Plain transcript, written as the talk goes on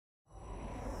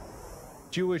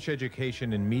Jewish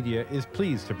Education in Media is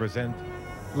pleased to present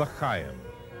L'Chaim,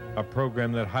 a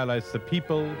program that highlights the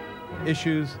people,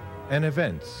 issues, and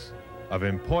events of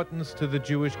importance to the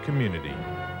Jewish community.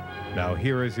 Now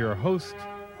here is your host,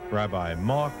 Rabbi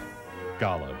Mark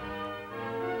Golub.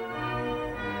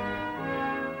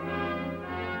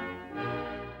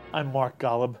 I'm Mark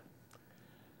Golub.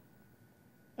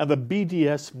 And the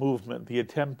BDS movement, the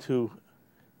attempt to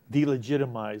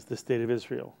delegitimize the State of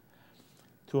Israel,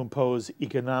 to impose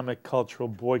economic, cultural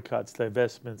boycotts,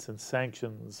 divestments, and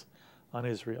sanctions on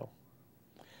Israel,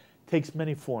 takes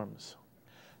many forms,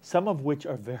 some of which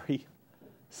are very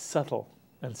subtle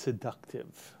and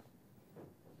seductive.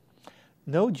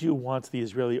 No Jew wants the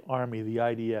Israeli army, the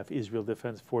IDF, Israel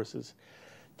Defense Forces,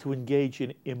 to engage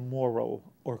in immoral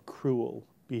or cruel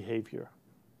behavior.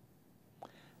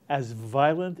 As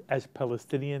violent as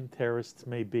Palestinian terrorists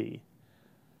may be,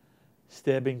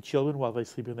 stabbing children while they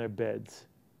sleep in their beds,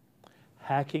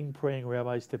 hacking praying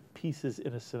rabbis to pieces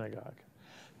in a synagogue,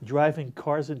 driving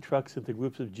cars and trucks into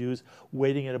groups of Jews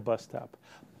waiting at a bus stop,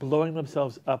 blowing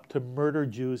themselves up to murder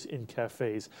Jews in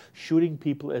cafes, shooting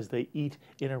people as they eat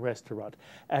in a restaurant.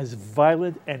 As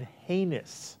violent and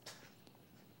heinous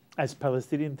as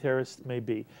Palestinian terrorists may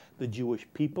be, the Jewish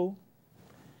people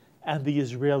and the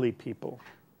Israeli people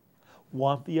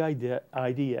want the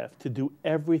IDF to do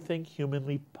everything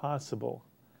humanly possible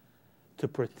to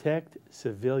protect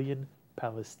civilian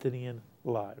Palestinian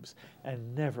lives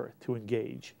and never to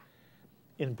engage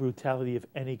in brutality of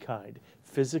any kind,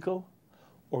 physical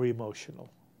or emotional.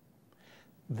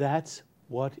 That's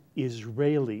what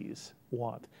Israelis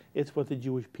want. It's what the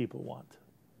Jewish people want.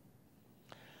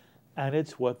 And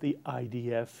it's what the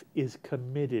IDF is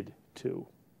committed to.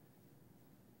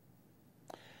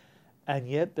 And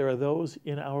yet there are those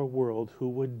in our world who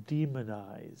would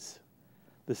demonize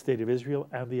the State of Israel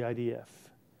and the IDF.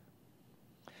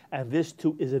 And this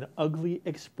too is an ugly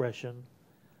expression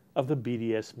of the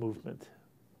BDS movement.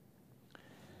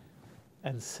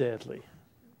 And sadly,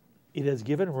 it has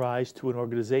given rise to an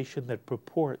organization that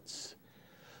purports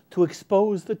to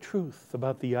expose the truth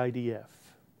about the IDF.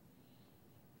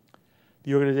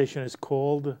 The organization is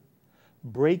called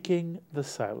Breaking the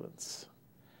Silence.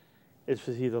 It's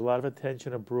received a lot of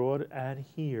attention abroad and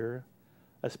here,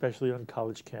 especially on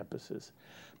college campuses.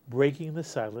 Breaking the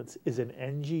Silence is an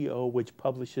NGO which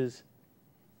publishes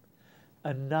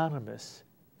anonymous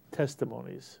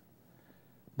testimonies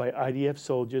by IDF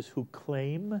soldiers who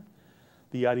claim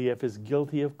the IDF is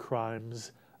guilty of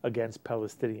crimes against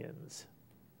Palestinians.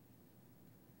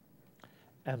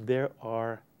 And there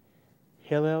are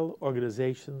Hillel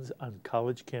organizations on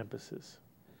college campuses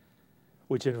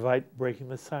which invite Breaking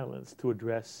the Silence to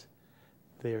address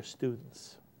their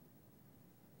students.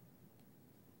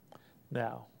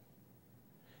 Now,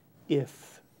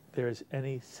 if there is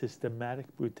any systematic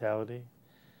brutality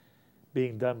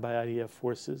being done by IDF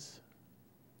forces,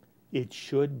 it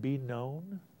should be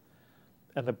known,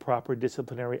 and the proper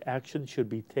disciplinary action should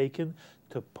be taken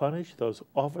to punish those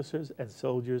officers and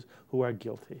soldiers who are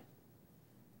guilty.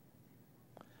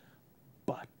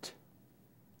 But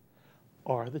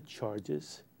are the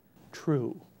charges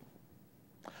true?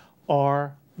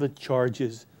 Are the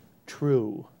charges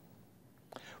true?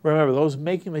 Remember, those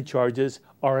making the charges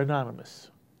are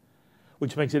anonymous,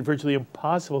 which makes it virtually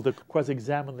impossible to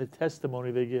cross-examine the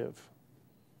testimony they give.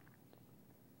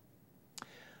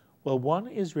 Well, one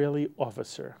Israeli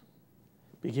officer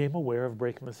became aware of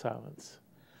Breaking the Silence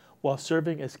while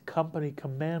serving as company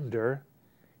commander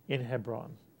in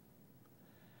Hebron.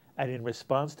 And in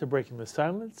response to Breaking the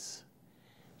Silence,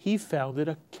 he founded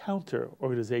a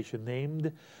counter-organization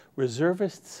named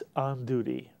Reservists on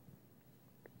Duty,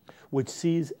 which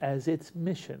sees as its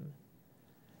mission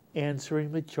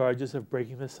answering the charges of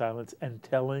Breaking the Silence and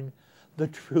telling the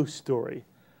true story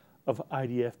of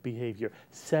IDF behavior,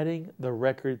 setting the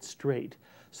record straight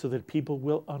so that people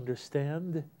will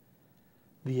understand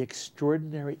the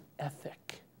extraordinary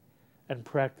ethic and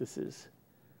practices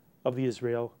of the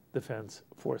Israel Defense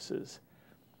Forces.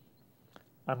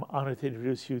 I'm honored to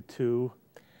introduce you to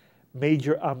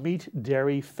Major Amit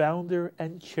Deri, founder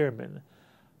and chairman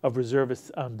of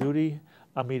Reservists on Duty.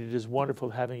 Amit, it is wonderful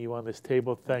having you on this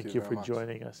table. Thank you for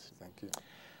joining us. Thank you.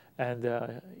 And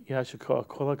Yashikol,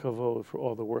 kol hakavod for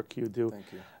all the work you do. Thank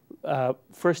you.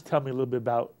 First, tell me a little bit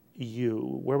about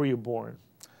you. Where were you born?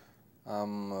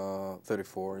 I'm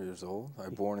 34 years old. I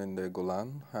born in the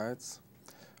Golan Heights,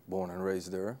 born and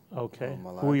raised there. Okay.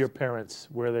 Who are your parents?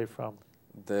 Where are they from?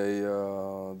 They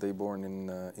born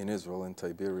in Israel, in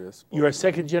Tiberias. You're a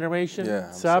second generation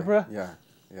yeah, Sabra? Yeah.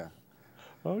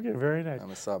 Okay, very nice. I'm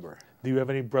a Sabra. Do you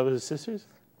have any brothers or sisters?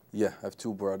 Yeah, I have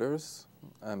two brothers.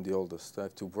 I'm the oldest. I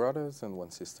have two brothers and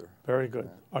one sister. Very good.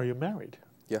 Are you married?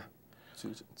 Yeah,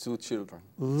 two children.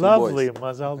 Lovely, Two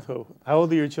boys. Mazal Tov. How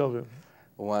old are your children?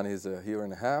 One is a year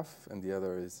and a half, and the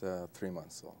other is 3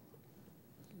 months old.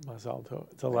 Mazal Tov.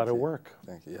 It's a lot of work.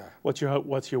 Thank you. Yeah.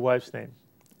 What's your wife's name?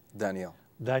 Danielle.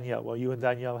 Danielle. Well, you and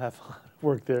Danielle have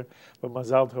work there, but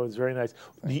Mazal Tov is very nice.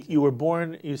 You were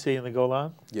born, you say, in the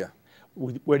Golan? Yeah.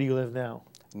 Where do you live now?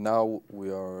 Now we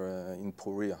are in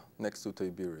Poria, next to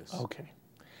Tiberias. Okay.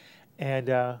 And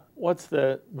what's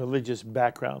the religious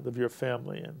background of your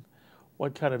family, and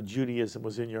what kind of Judaism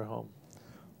was in your home?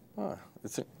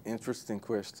 It's an interesting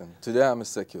question. Today I'm a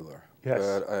secular, Yes.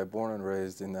 but I was born and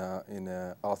raised in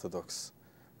a Orthodox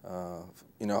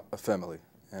a family,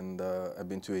 and I've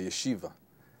been to a yeshiva.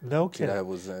 No Today kidding. I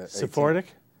was 18. Sephardic?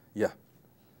 Yeah,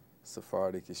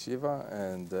 Sephardic yeshiva,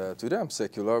 and today I'm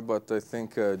secular, but I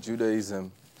think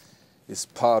Judaism is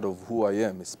part of who I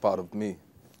am. It's part of me.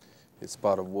 It's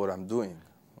part of what I'm doing.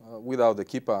 Without the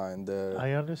kippah and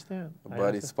I understand.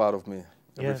 but it's part of me.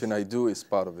 Everything Yes. I do is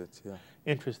part of it. Yeah.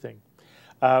 Interesting.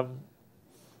 I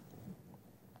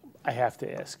have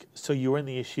to ask. So you were in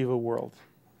the yeshiva world,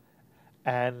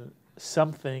 and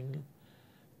something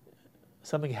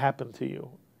happened to you,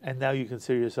 and now you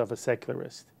consider yourself a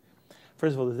secularist.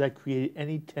 First of all, does that create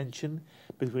any tension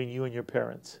between you and your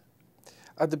parents?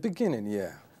 At the beginning,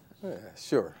 yeah,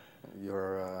 sure.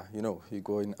 You're, you're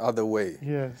going other way.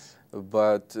 Yes.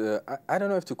 But I don't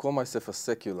know if to call myself a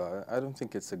secular. I don't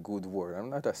think it's a good word. I'm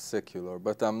not a secular,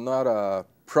 but I'm not a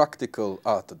practical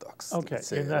Orthodox. Okay, let's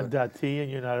say. you're not dati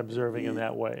and you're not observing in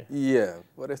that way. Yeah,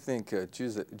 but I think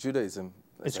Judaism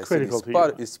It's as I said, critical is to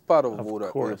part, you. is part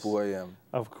of course. who I am.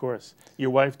 Of course. Your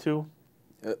wife too?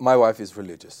 My wife is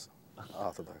religious,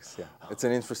 Orthodox, yeah. It's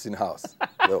an interesting house,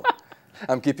 though.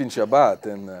 I'm keeping Shabbat,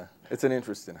 and it's an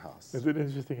interesting house. It's an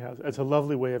interesting house. It's a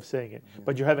lovely way of saying it.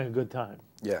 But you're having a good time.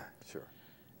 Yeah, sure.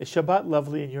 Is Shabbat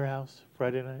lovely in your house,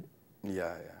 Friday night?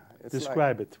 Yeah. It's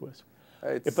Describe it to us.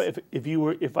 It's,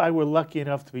 If I were lucky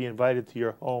enough to be invited to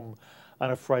your home on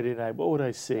a Friday night, what would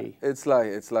I see? It's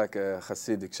like a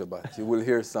Hasidic Shabbat. You will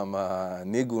hear some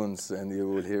niguns, and you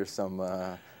will hear some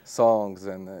songs,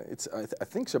 and I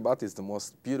think Shabbat is the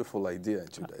most beautiful idea in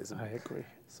Judaism. I agree.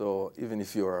 So even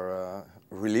if you are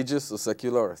religious or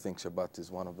secular, I think Shabbat is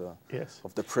one of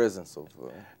the presence of.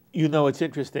 You know, it's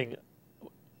interesting.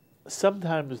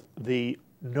 Sometimes the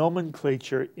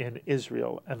nomenclature in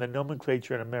Israel and the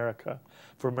nomenclature in America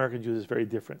for American Jews is very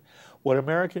different. What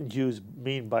American Jews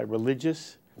mean by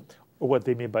religious or what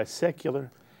they mean by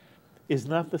secular is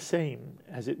not the same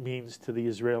as it means to the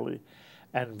Israeli.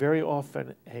 And very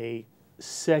often a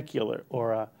secular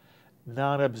or a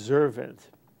non-observant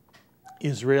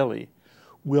Israeli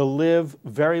will live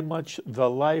very much the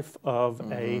life of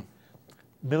a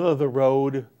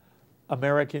middle-of-the-road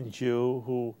American Jew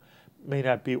who may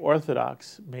not be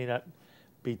Orthodox, may not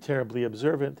be terribly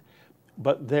observant,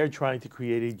 but they're trying to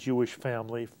create a Jewish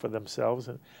family for themselves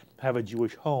and have a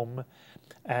Jewish home.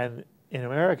 And in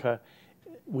America,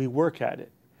 we work at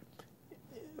it.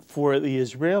 For the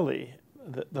Israeli,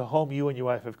 the home you and your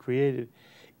wife have created,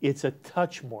 it's a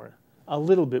touch more, a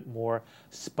little bit more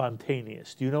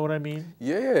spontaneous. Do you know what I mean?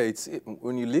 Yeah.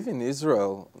 When you live in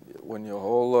Israel, when your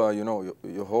whole,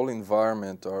 your whole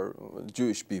environment are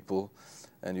Jewish people,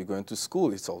 and you're going to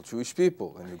school, it's all Jewish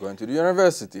people, and you're going to the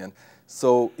university, and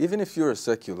so even if you're a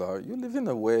secular, you live in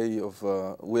a way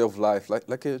of life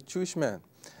like a Jewish man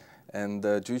and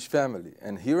a Jewish family.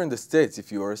 And here in the States,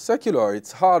 if you are a secular,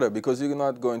 it's harder because you're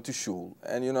not going to shul,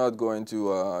 and you're not going to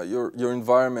your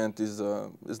environment is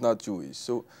not Jewish.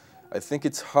 So I think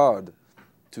it's hard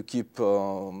to keep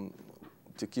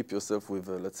yourself with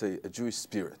let's say a Jewish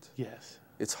spirit. Yes.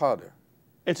 It's harder.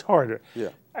 It's harder. Yeah.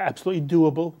 Absolutely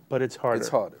doable, but it's harder. It's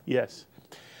harder. Yes.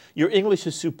 Your English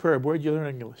is superb. Where did you learn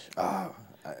English?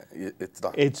 It's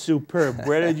not. It's superb.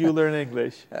 Where did you learn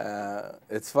English?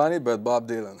 It's funny, but Bob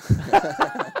Dylan.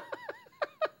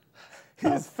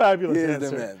 He's fabulous He is answer.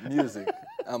 the man. Music.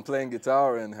 I'm playing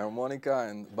guitar and harmonica,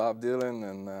 and Bob Dylan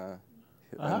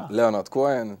and Leonard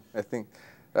Cohen. I think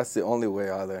that's the only way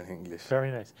I learn English. Very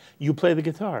nice. You play the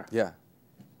guitar? Yeah.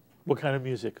 What kind of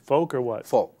music? Folk or what?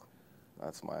 Folk.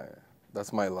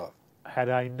 That's my love. Had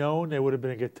I known, there would have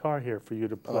been a guitar here for you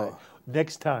to play. Oh.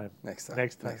 Next time. Next time.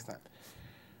 Next time. Next time.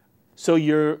 So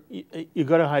you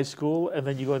go to high school, and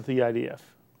then you go into the IDF.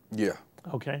 Yeah.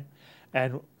 Okay.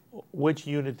 And which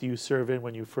unit do you serve in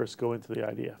when you first go into the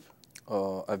IDF?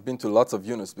 I've been to lots of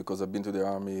units because I've been to the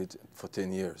army for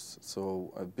 10 years.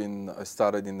 So I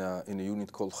started in a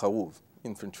unit called Charuv,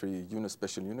 infantry unit,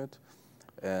 special unit.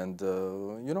 And,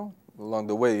 along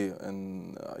the way,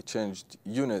 and I changed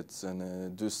units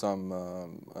and do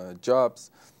some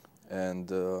jobs.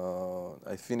 And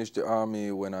I finished the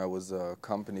army when I was a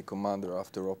company commander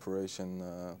after Operation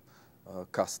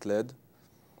Kastled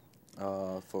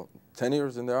for 10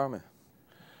 years in the army.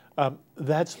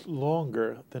 That's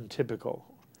longer than typical.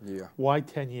 Yeah. Why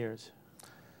 10 years?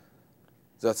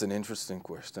 That's an interesting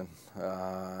question.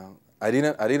 I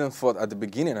didn't thought at the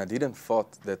beginning. I didn't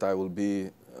thought that I will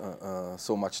be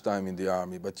so much time in the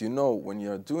army. But you know, when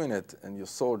you're doing it, and you're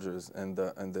soldiers, and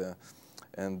the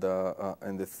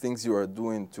things you are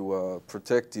doing to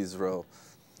protect Israel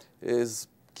is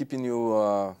keeping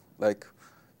you like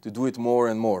to do it more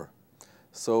and more.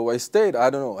 So I stayed. I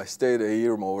don't know. I stayed a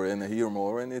year more and a year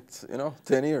more, and it's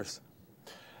 10 years.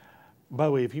 By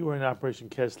the way, if you were in Operation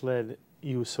Kessled,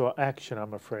 you saw action,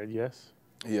 I'm afraid, yes?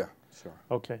 Yeah, sure.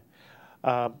 Okay.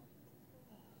 I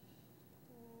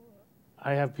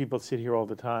have people sit here all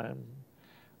the time.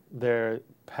 They're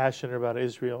passionate about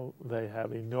Israel. They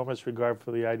have enormous regard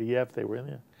for the IDF. They were in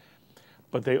there.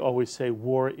 But they always say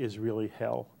war is really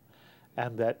hell,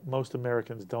 and that most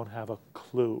Americans don't have a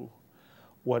clue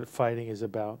what fighting is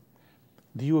about.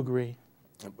 Do you agree?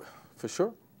 For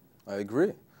sure. I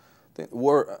agree.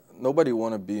 War. Nobody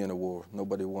want to be in a war.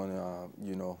 Nobody want to,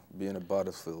 be in a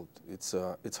battlefield.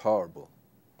 It's horrible.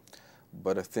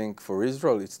 But I think for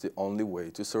Israel, it's the only way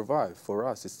to survive. For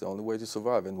us, it's the only way to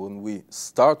survive. And when we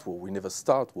start war, we never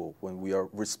start war. When we are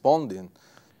responding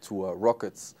to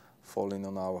rockets falling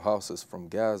on our houses from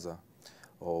Gaza,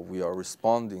 or we are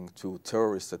responding to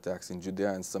terrorist attacks in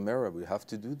Judea and Samaria, we have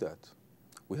to do that.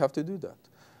 We have to do that.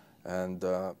 And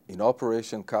in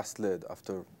Operation Kastled,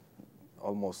 after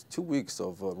almost 2 weeks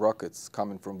of rockets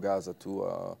coming from Gaza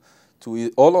to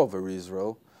all over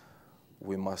Israel,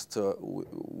 we must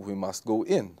go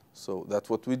in. So that's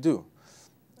what we do.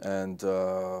 And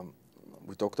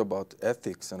we talked about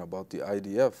ethics and about the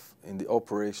IDF. In the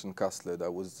Operation Kastled, I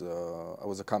was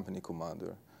a company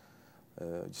commander.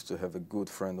 Just to have a good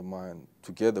friend of mine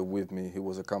together with me. He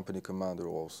was a company commander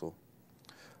also.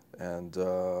 And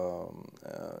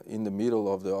in the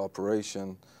middle of the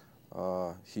operation,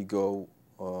 he go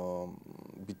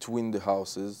between the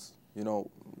houses.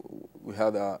 We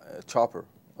had a chopper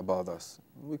about us.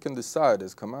 We can decide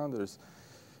as commanders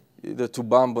either to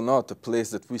bomb or not a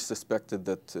place that we suspected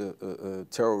that a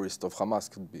terrorist of Hamas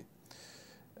could be.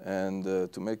 And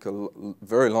to make a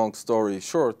very long story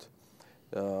short,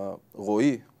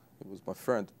 Roy, who was my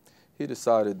friend, he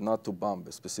decided not to bomb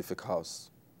a specific house.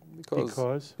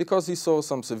 Because he saw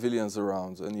some civilians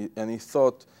around, and he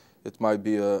thought it might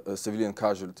be a civilian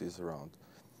casualties around.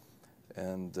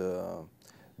 And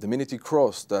the minute he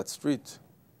crossed that street,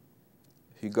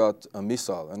 he got a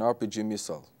missile, an RPG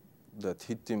missile, that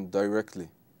hit him directly,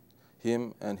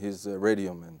 him and his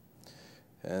radio man.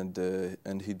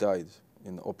 And he died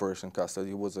in Operation Kastled.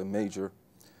 He was a major,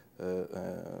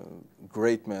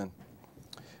 great man.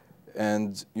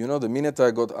 And the minute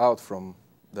I got out from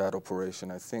that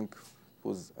operation, I think it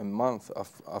was a month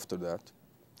after that,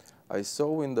 I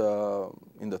saw on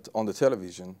the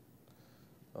television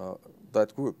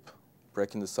that group,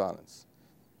 Breaking the Silence,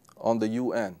 on the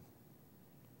UN,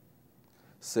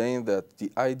 saying that the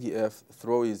IDF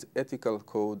throw his ethical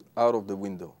code out of the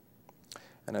window.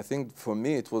 And I think for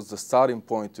me it was the starting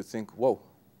point to think, whoa,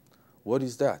 what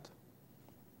is that?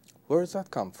 Where does that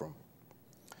come from?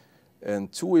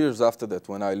 And 2 years after that,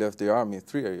 when I left the army,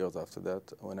 3 years after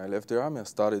that, when I left the army, I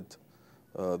started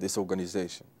this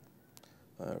organization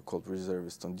called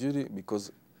Reservists on Duty,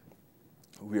 because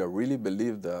we really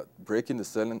believe that breaking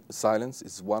the silence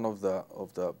is one of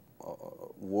the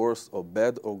worst or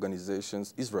bad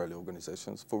organizations, Israeli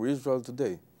organizations, for Israel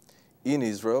today, in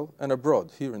Israel and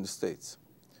abroad, here in the States.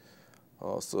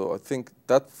 So I think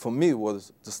that, for me,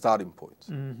 was the starting point.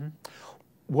 Mm-hmm.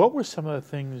 What were some of the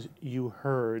things you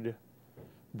heard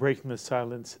Breaking the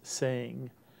Silence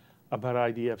saying about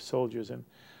IDF soldiers? And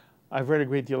I've read a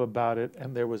great deal about it,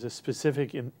 and there was a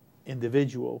specific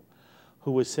individual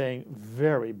who was saying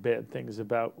very bad things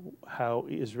about how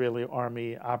Israeli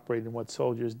army operated and what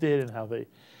soldiers did, and how they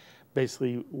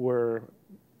basically were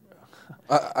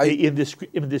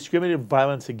indiscriminate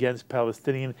violence against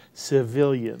Palestinian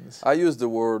civilians. I use the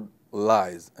word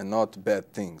lies and not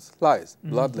bad things. Lies,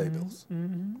 blood labels,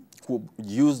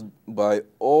 used by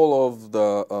all of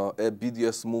the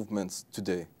BDS movements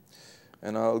today.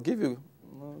 And I'll give you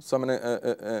some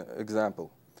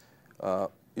example.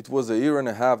 It was a year and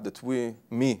a half that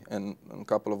me and a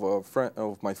couple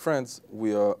of my friends,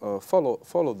 we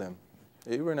follow them.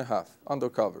 A year and a half,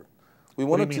 undercover. We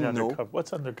wanted to know. Undercover?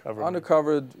 What's undercover?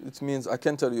 Undercover, it means I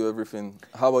can't tell you everything,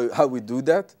 how we do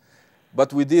that,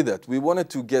 But we did that. We wanted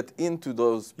to get into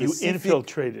those specific... You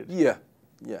infiltrated. Yeah,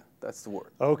 yeah, that's the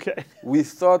word. Okay. We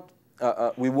thought,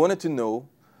 we wanted to know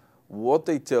what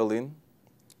they tell in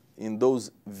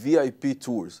those VIP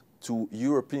tours to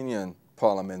European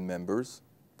Parliament members,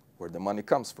 where the money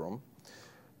comes from.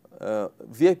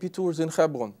 VIP tours in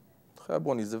Hebron.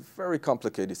 Hebron is a very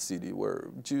complicated city where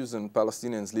Jews and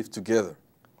Palestinians live together.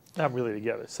 Not really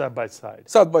together, side by side.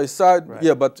 Side by side, Right.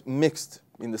 yeah, but mixed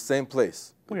in the same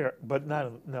place. Where? But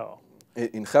not, no.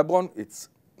 In Hebron, it's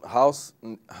house.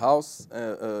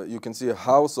 You can see a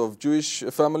house of Jewish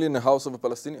family and a house of a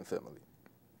Palestinian family.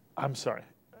 I'm sorry.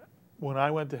 When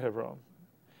I went to Hebron,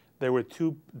 there were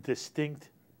two distinct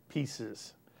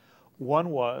pieces. One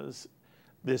was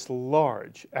this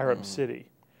large Arab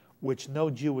city, which no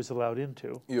Jew was allowed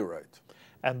into. You're right.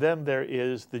 And then there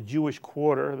is the Jewish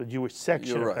quarter, the Jewish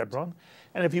section You're of right. Hebron.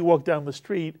 And if you walk down the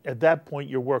street, at that point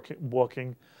you're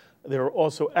walking. There are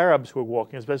also Arabs who are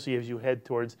walking, especially as you head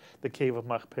towards the cave of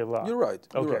Machpelah. You're right.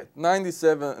 You're Okay. right.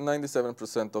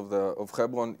 97% of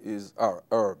Hebron is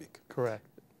Arabic. Correct.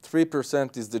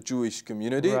 3% is the Jewish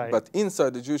community, Right. but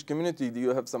inside the Jewish community, you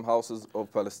have some houses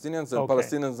of Palestinians, and Okay.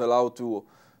 Palestinians allowed to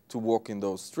walk in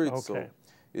those streets. Okay. So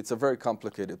it's a very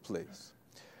complicated place.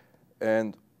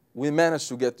 And we managed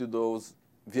to get to those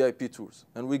VIP tours,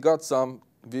 and we got some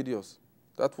videos.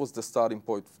 That was the starting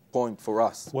point for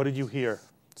us. What did you hear?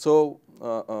 So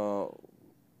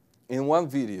in one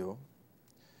video,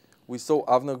 we saw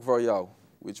Avner Gvaryahu,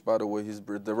 which, by the way, he's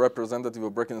the representative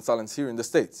of Breaking the Silence here in the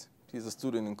States. He's a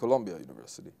student in Columbia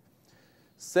University,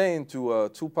 saying to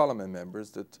two parliament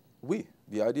members that we,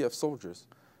 the IDF soldiers,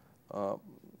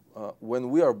 when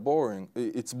we are boring,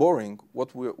 it's boring,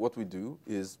 what we do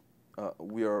is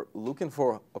we are looking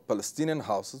for Palestinian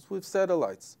houses with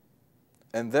satellites.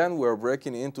 And then we're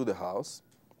breaking into the house,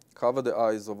 cover the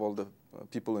eyes of all the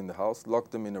people in the house, lock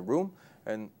them in a room,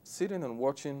 and sitting and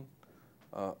watching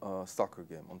a soccer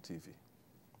game on TV.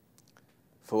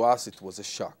 For us, it was a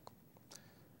shock.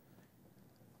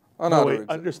 No, wait,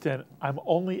 understand, I'm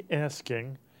only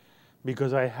asking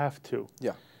because I have to.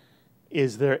 Yeah.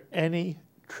 Is there any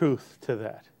truth to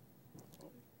that?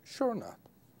 Sure not.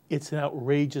 It's an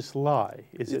outrageous lie,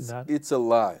 is it not? It's a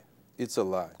lie. It's a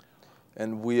lie.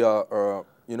 And we are,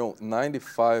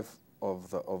 95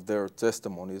 of their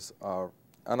testimonies are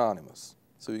anonymous,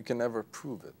 so you can never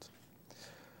prove it.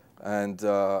 And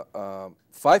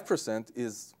 5%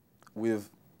 is with,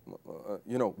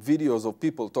 videos of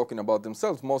people talking about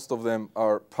themselves. Most of them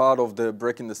are part of the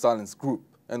Breaking the Silence group,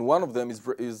 and one of them is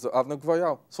Avner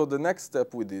Gvaryahu. So the next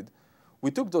step we did,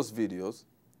 we took those videos,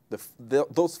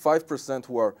 those 5%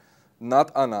 who are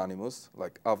not anonymous,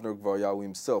 like Avner Gvaryahu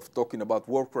himself, talking about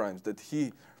war crimes that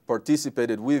he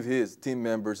participated with his team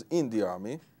members in the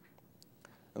army.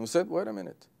 And we said, wait a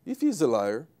minute, if he's a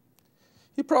liar,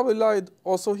 he probably lied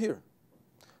also here.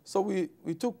 So we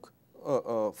took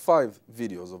 5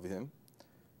 videos of him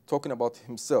talking about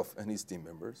himself and his team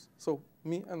members. So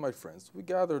me and my friends, we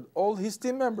gathered all his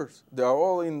team members. They are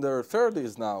all in their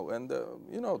 30s now, and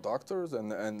doctors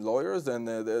and lawyers and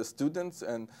the students,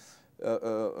 and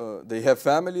they have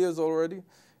families already.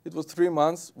 It was 3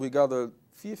 months. We gathered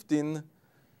 15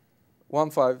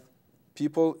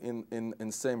 people in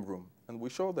the same room, and we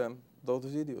showed them those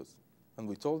videos, and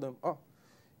we told them,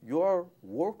 you are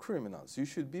war criminals. You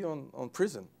should be on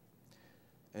prison.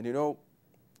 And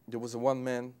there was one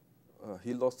man,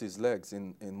 he lost his legs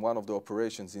in one of the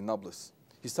operations in Nablus.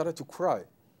 He started to cry.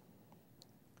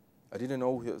 I didn't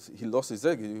know he lost his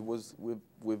leg. He was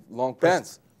with long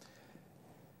pants.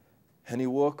 And he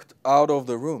walked out of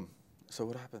the room. So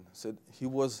what happened? I said he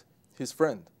was his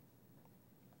friend.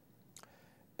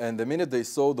 And the minute they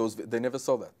saw those, they never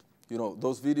saw that.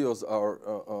 Those videos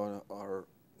are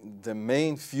the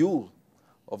main fuel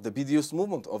of the BDS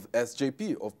movement, of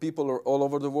SJP, of people all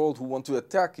over the world who want to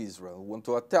attack Israel, who want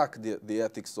to attack the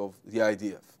ethics of the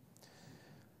IDF.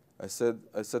 I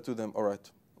said to them, all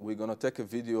right, we're going to take a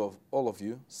video of all of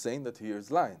you saying that he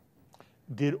is lying.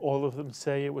 Did all of them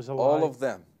say it was a lie? All of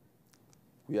them.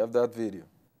 We have that video.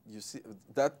 You see,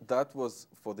 that was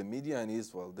for the media in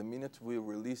Israel. The minute we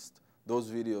released those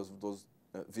videos, those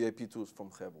VIP tours from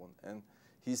Hebron and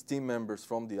his team members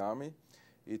from the army,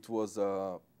 it was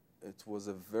a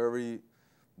very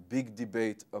big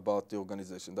debate about the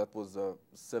organization. That was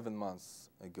 7 months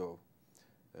ago.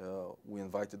 We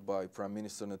invited by Prime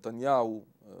Minister Netanyahu,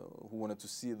 who wanted to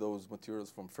see those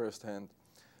materials from first hand,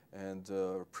 and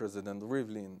President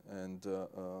Rivlin and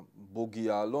Bogi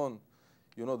Ya'alon.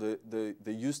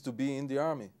 They used to be in the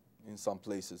army in some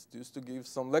places. They used to give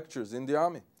some lectures in the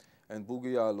army. And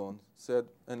Boogie Ya'alon said,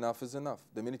 enough is enough.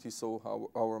 The minute he saw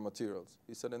our materials,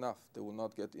 he said, enough. They will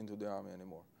not get into the army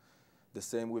anymore. The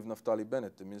same with Naftali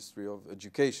Bennett, the Ministry of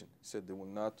Education. He said they will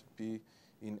not be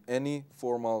in any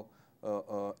formal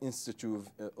institute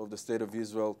of the State of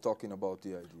Israel talking about the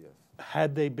IDF.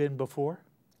 Had they been before?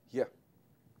 Yeah.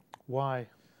 Why?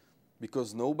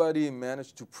 Because nobody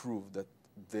managed to prove that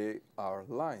they are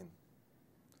lying.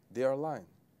 They are lying.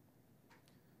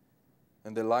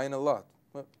 And they're lying a lot.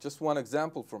 Well, just one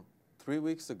example from 3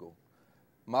 weeks ago.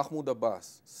 Mahmoud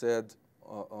Abbas said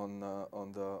on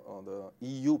the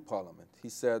EU Parliament, he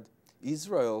said,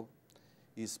 Israel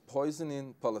is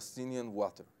poisoning Palestinian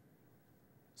water.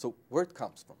 So where it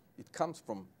comes from? It comes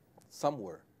from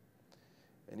somewhere.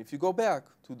 And if you go back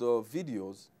to the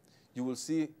videos, you will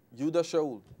see Yuda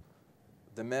Shaul,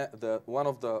 one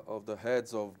of the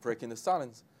heads of Breaking the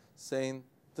Silence, saying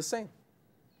the same.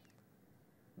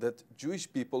 That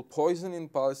Jewish people poisoning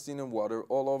Palestinian water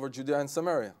all over Judea and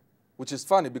Samaria, which is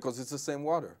funny because it's the same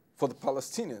water for the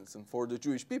Palestinians and for the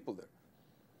Jewish people there.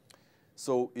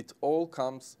 So it all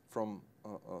comes from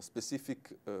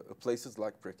specific places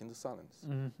like Breaking the Silence.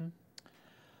 Mm-hmm.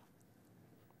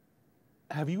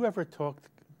 Have you ever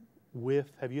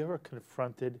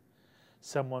confronted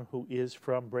someone who is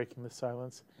from Breaking the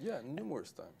Silence? Yeah,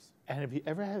 numerous times. And have you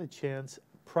ever had a chance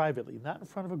privately, not in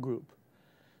front of a group,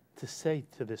 to say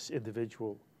to this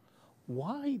individual,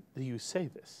 why do you say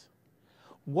this?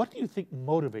 What do you think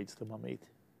motivates them, Amit?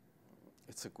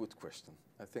 It's a good question.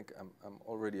 I think I'm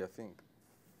already,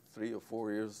 3 or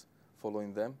 4 years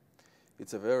following them.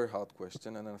 It's a very hard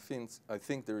question, and I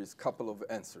think there is a couple of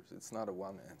answers. It's not a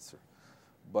one answer.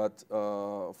 But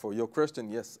for your question,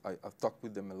 yes, I've talked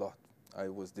with them a lot. I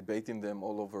was debating them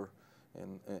all over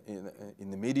in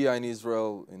the media in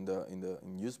Israel, in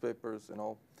newspapers and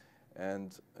all.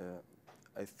 And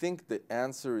I think the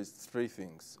answer is 3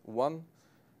 things. One,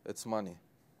 it's money.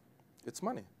 It's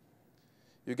money.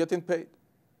 You're getting paid.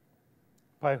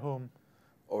 By whom?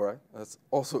 All right, that's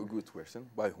also a good question.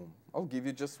 By whom? I'll give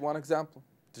you just one example.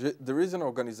 There is an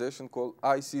organization called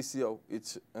ICCO.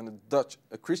 It's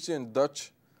a Christian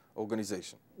Dutch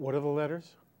organization. What are the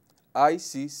letters?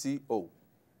 ICCO.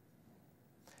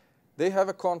 They have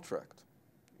a contract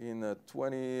in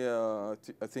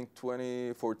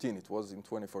 2014. It was in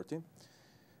 2014.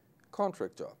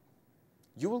 Contract job.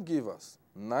 You will give us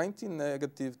 90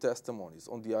 negative testimonies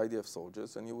on the IDF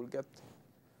soldiers, and you will get,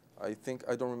 I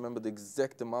don't remember the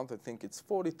exact amount. I think it's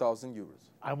 40,000 euros.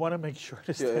 I want to make sure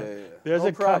to There's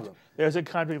no problem. There's a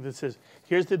contract that says,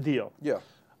 here's the deal. Yeah.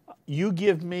 You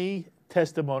give me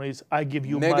testimonies, I give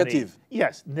you money. Negative.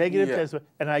 Yes, negative testimony,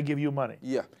 and I give you money.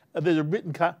 Yeah. There's a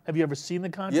written have you ever seen the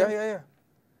contract? Yeah.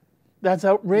 That's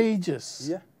outrageous.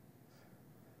 Yeah.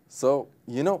 So,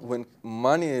 when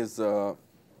money is an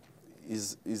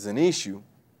issue,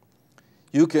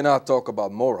 you cannot talk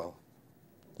about moral.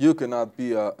 You cannot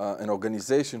be an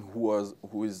organization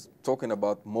who is talking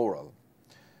about moral.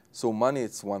 So money,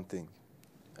 it's one thing.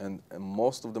 And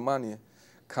most of the money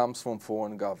comes from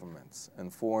foreign governments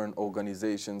and foreign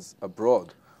organizations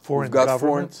abroad. Foreign We've got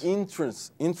governments? foreign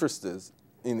interests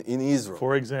in Israel.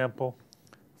 For example?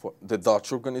 For the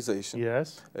Dutch organization.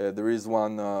 Yes. There is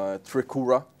one,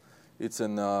 Trecura. It's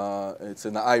an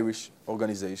Irish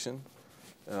organization.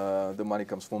 The money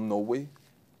comes from Norway,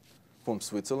 from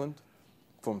Switzerland,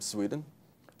 from Sweden.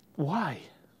 Why?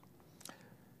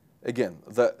 Again,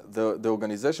 the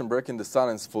organization Breaking the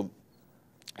Silence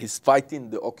is fighting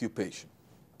the occupation.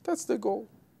 That's the goal.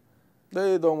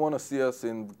 They don't want to see us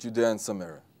in Judea and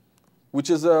Samaria, which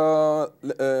is a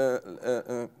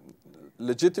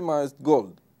legitimized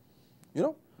goal.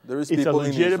 There is it's people a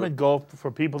legitimate goal for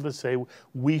people to say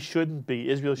Israel should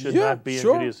not be in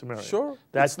Judea and Samaria. Sure,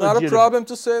 That's it's not legitimate. a problem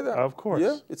to say that. Of course.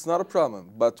 Yeah, it's not a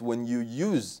problem. But when you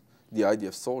use the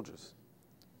IDF soldiers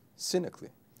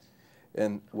cynically,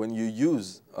 and when you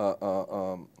use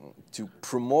to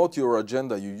promote your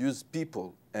agenda, you use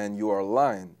people, and you are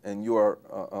lying, and you are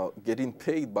getting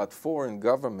paid by foreign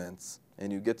governments,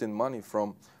 and you're getting money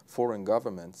from foreign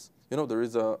governments. There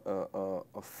is a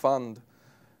fund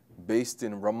based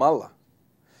in Ramallah,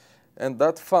 and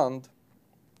that fund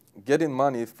getting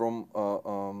money from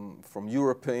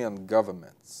European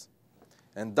governments,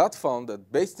 and that fund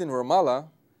that based in Ramallah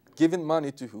giving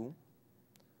money to who?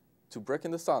 To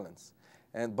Breaking the Silence.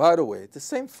 And by the way, the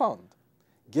same fund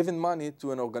giving money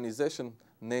to an organization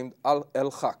named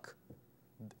El-Haq.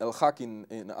 El-Haq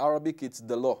in Arabic, it's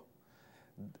the law.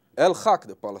 El-Haq,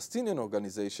 the Palestinian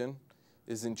organization,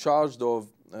 is in charge of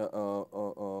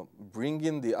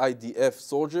bringing the IDF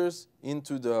soldiers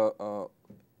into the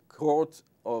court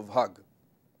of Hague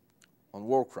on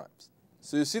war crimes.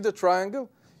 So you see the triangle?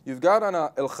 You've got an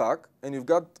El-Haq, and you've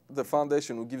got the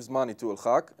foundation who gives money to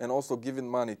El-Haq and also giving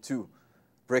money to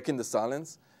Breaking the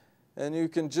Silence. And you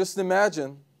can just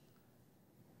imagine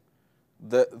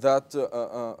that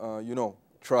you know,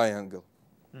 triangle.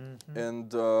 Mm-hmm.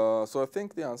 And so I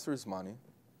think the answer is money,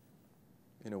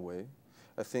 in a way.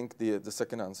 I think the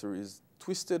second answer is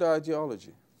twisted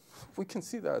ideology. We can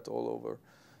see that all over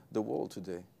the world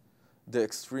today. The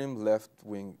extreme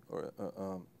left-wing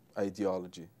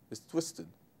ideology is twisted.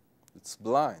 It's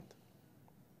blind.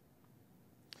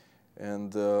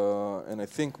 And I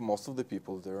think most of the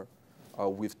people there are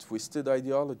with twisted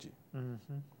ideology.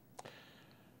 Mm-hmm.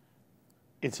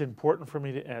 It's important for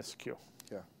me to ask you.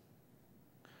 Yeah.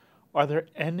 Are there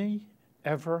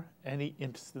ever any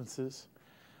instances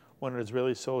when an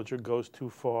Israeli soldier goes too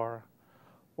far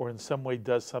or in some way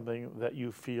does something that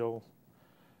you feel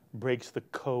breaks the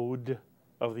code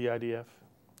of the IDF?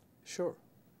 Sure.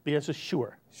 The answer is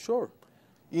sure. Sure.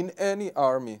 In any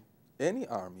army in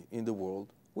the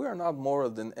world, we are not more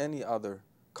than any other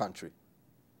country.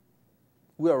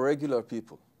 We are regular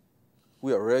people.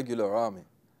 We are a regular army,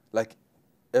 like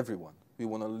everyone. We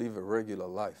want to live a regular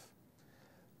life.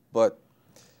 But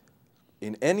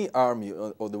in any army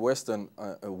of the Western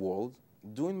world,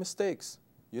 doing mistakes,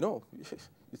 you know,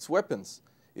 it's weapons.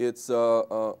 It's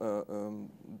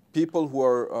people who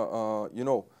are, you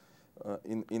know,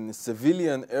 in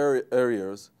civilian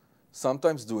areas,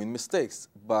 sometimes doing mistakes,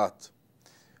 but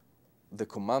the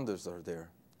commanders are there,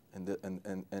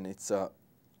 and it's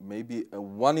maybe a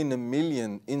 1 in a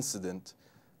million incident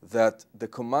that the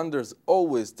commanders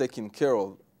always taking care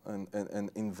of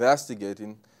and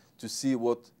investigating to see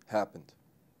what happened.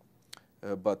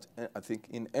 But I think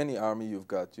in any army you've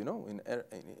got, you know,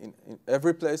 in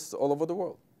every place all over the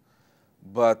world.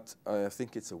 But I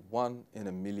think it's a 1 in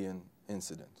a million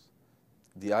incident.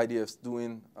 The IDF's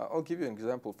doing, I'll give you an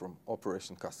example from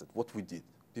Operation Cassette, what we did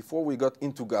before we got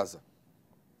into Gaza.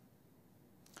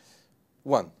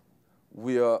 One,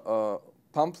 we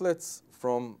pamphlets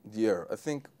from the air. I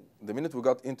think the minute we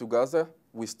got into Gaza,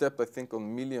 we stepped, I think, on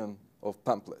 1 million of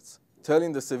pamphlets,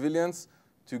 telling the civilians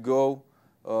to go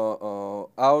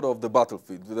out of the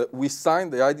battlefield. We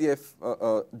signed, the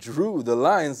IDF drew the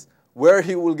lines where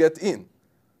he will get in.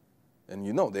 And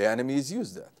you know, the enemies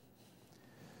use that.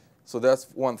 So that's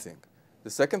one thing. The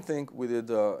second thing we did,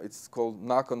 it's called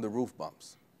knock on the roof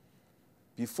bombs.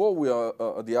 Before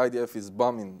the IDF is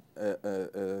bombing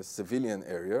a civilian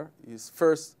area, he's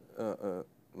first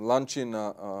launching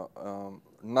knock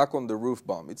on the roof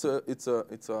bomb.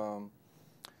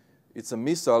 It's a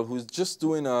missile who's just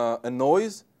doing a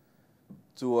noise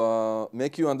to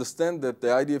make you understand that the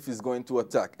IDF is going to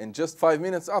attack. And just 5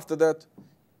 minutes after that,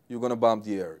 you're going to bomb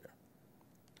the area.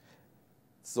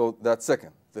 So that's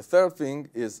second. The third thing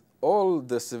is all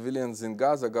the civilians in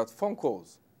Gaza got phone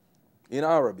calls in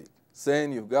Arabic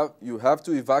saying you have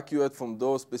to evacuate from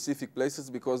those specific places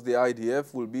because the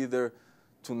IDF will be there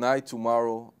tonight,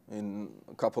 tomorrow, in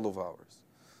a couple of hours.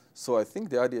 So I think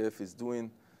the IDF is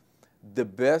doing the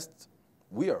best,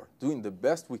 we are doing the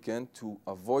best we can to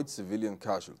avoid civilian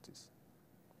casualties.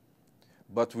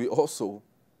 But we also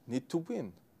need to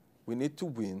win. We need to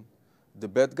win the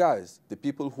bad guys, the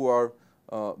people who are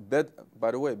bad,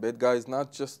 by the way, bad guys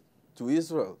not just to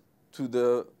Israel, to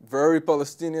the very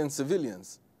Palestinian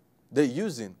civilians. They're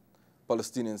using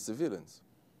Palestinian civilians.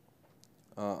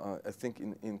 I think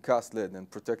in Cast-led and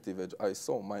Protective Edge, I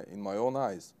saw in my own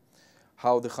eyes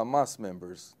how the Hamas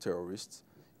members, terrorists,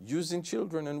 using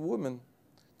children and women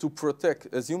to protect,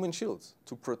 as human shields,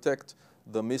 to protect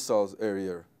the missiles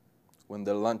area when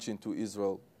they're launching to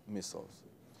Israel missiles.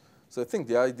 So I think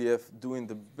the IDF doing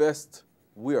the best,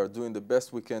 we are doing the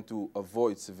best we can to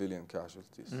avoid civilian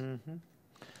casualties. Mm-hmm.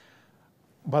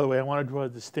 By the way, I want to draw a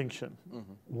distinction.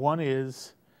 Mm-hmm. One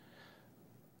is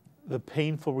the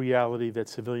painful reality that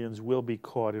civilians will be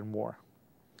caught in war.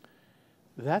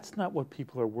 That's not what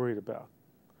people are worried about.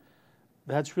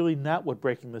 That's really not what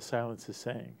Breaking the Silence is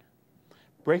saying.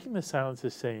 Breaking the Silence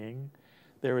is saying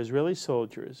there are Israeli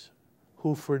soldiers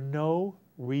who, for no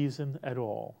reason at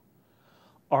all,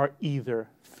 are either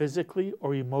physically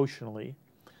or emotionally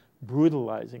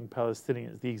brutalizing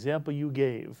Palestinians. The example you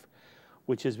gave,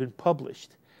 which has been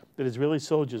published, that Israeli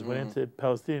soldiers went into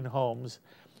Palestinian homes,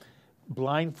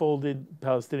 blindfolded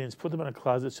Palestinians, put them in a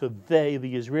closet so they,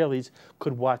 the Israelis,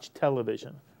 could watch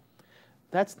television.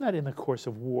 That's not in the course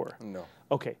of war. No.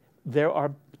 Okay, there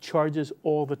are charges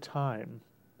all the time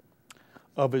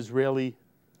of Israeli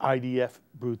IDF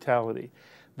brutality.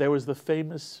 There was the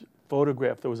famous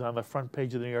photograph that was on the front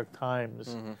page of the New York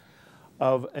Times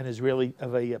of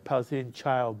a Palestinian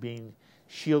child being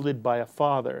shielded by a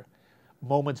father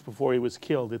moments before he was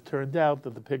killed. It turned out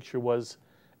that the picture was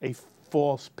a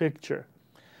false picture.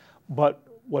 But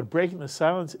what Breaking the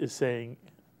Silence is saying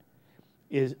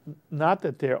is not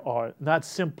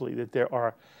simply that there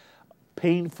are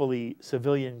painfully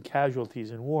civilian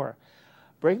casualties in war.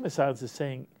 Breaking the Silence is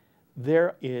saying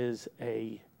there is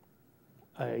an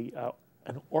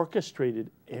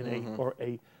orchestrated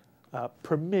and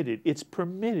permitted. It's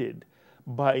permitted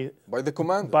by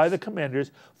the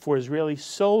commanders for Israeli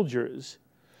soldiers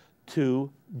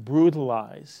to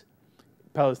brutalize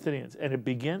Palestinians. And it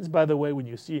begins, by the way, when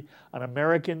you see in the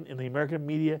American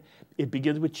media, it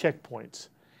begins with checkpoints.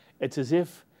 It's as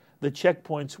if the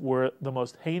checkpoints were the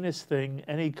most heinous thing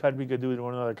any country could do to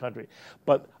another country.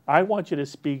 But I want you to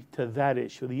speak to that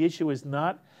issue. The issue is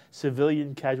not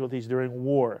civilian casualties during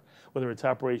war, whether it's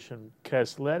Operation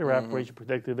Cast Lead or Operation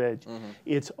Protective Edge.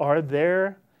 It's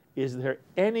is there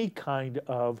any kind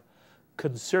of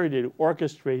concerted,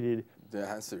 orchestrated, the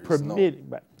answer is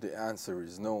permitted? No. The answer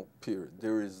is no, period.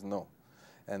 There is no.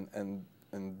 And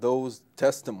those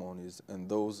testimonies and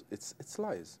those, it's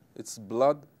lies. It's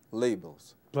blood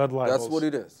labels. Blood libels. That's what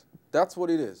it is. That's what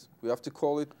it is. We have to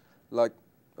call it like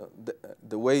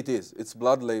the way it is. It's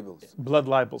blood labels. Blood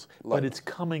libels. But it's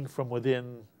coming from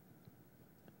within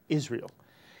Israel.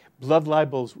 Blood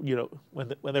libels, you know,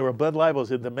 when there were blood libels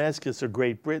in Damascus or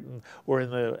Great Britain or in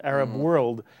the Arab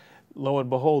world, lo and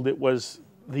behold, it was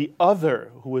the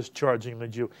other who was charging the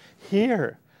Jew.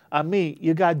 Here, Amit,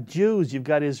 you got Jews, you've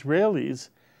got Israelis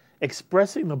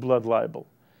expressing the blood libel.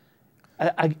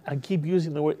 I keep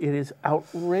using the word, it is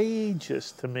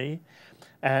outrageous to me.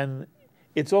 And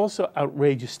it's also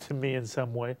outrageous to me in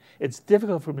some way. It's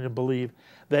difficult for me to believe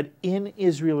that in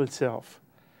Israel itself,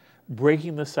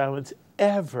 Breaking the Silence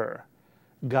ever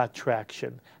got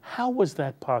traction. How was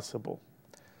that possible?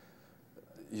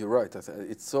 You're right.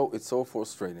 It's so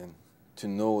frustrating to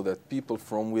know that people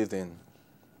from within,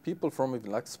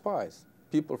 like spies,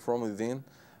 people from within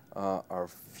are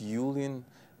fueling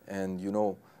and, you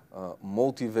know,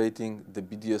 motivating the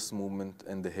BDS movement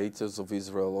and the haters of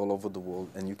Israel all over the world.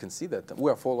 And you can see that. We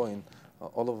are following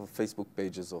all over Facebook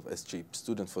pages of SG,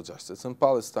 Students for Justice, in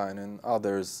Palestine and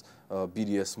others,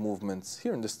 BDS movements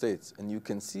here in the States. And you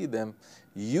can see them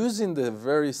using the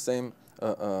very same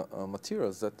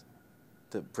materials that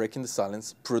the Breaking the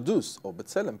Silence produce, or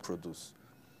B'Tselem produce.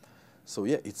 So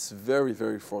yeah, it's very,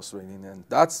 very frustrating. And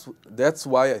that's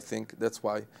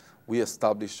why we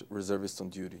established Reservists on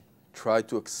Duty. Try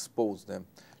to expose them,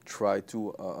 try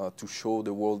to show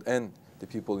the world and the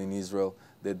people in Israel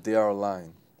that they are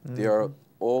lying. They are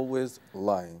always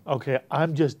lying. Okay,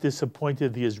 I'm just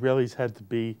disappointed the Israelis had to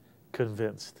be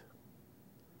convinced.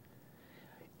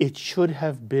 It should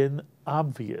have been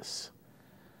obvious.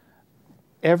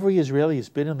 Every Israeli has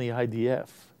been in the IDF.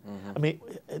 I mean,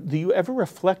 do you ever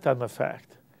reflect on the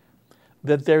fact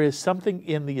that there is something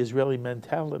in the Israeli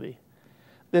mentality,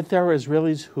 that there are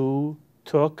Israelis who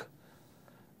took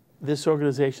this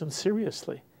organization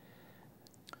seriously?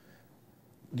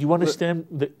 Do you understand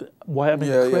why I'm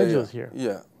incredulous here?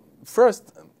 Yeah.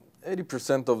 First,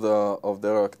 80% of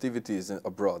their activities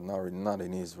abroad, not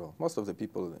in Israel. Most of the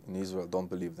people in Israel don't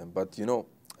believe them, but you know,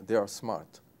 they are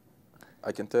smart.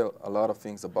 I can tell a lot of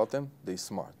things about them. They're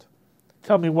smart.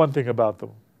 Tell me one thing about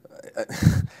them.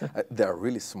 They are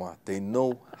really smart. They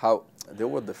know how. They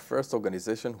were the first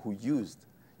organization who used,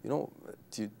 you know,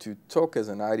 to talk as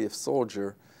an IDF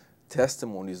soldier,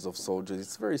 testimonies of soldiers.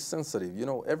 It's very sensitive. You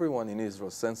know, everyone in Israel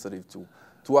is sensitive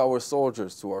to our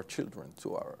soldiers, to our children,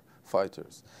 to our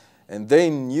fighters. And they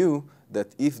knew that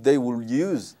if they will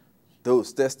use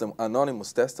those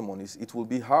anonymous testimonies, it will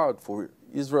be hard for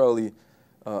Israeli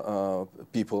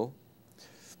people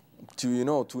to, you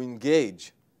know, to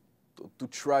engage, to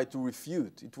try to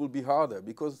refute. It will be harder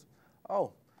because,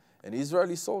 an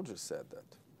Israeli soldier said that.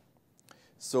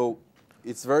 So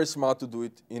it's very smart to do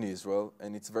it in Israel,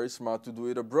 and it's very smart to do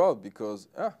it abroad because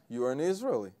you are an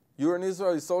Israeli. You're an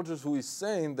Israeli soldier who is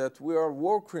saying that we are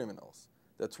war criminals,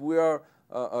 that we are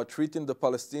treating the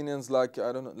Palestinians like,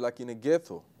 I don't know, like in a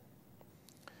ghetto.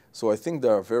 So I think they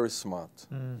are very smart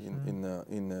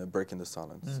in breaking the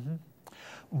silence.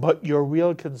 But your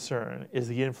real concern is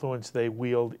the influence they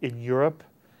wield in Europe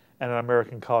and on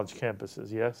American college campuses,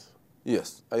 yes?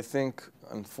 Yes, I think,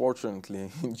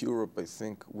 unfortunately, in Europe, I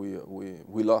think we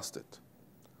lost it.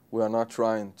 We are not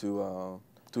trying to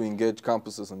engage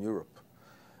campuses in Europe.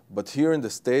 But here in the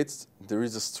States, there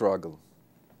is a struggle.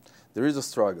 There is a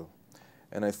struggle.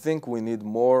 And I think we need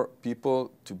more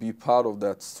people to be part of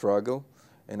that struggle.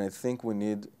 And I think we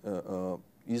need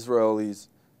Israelis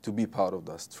to be part of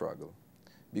that struggle.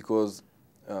 Because,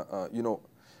 you know,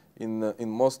 in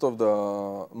most of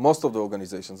the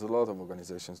organizations, a lot of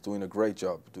organizations doing a great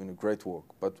job, doing a great work,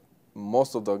 but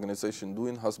most of the organization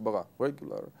doing hasbara,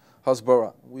 regular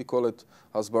hasbara. We call it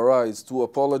hasbara is to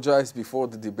apologize before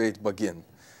the debate begin.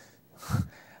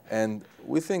 And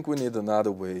we think we need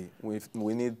another way.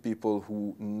 We need people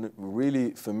who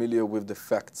really familiar with the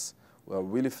facts, who are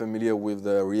really familiar with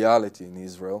the reality in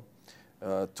Israel,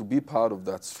 to be part of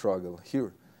that struggle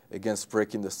here against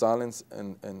breaking the silence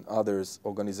and others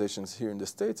organizations here in the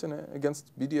States and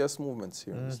against BDS movements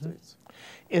here in the States.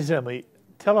 Incidentally,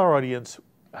 tell our audience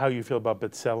how you feel about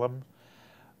B'Tselem,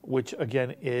 which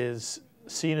again is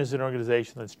seen as an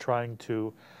organization that's trying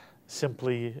to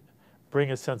simply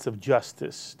bring a sense of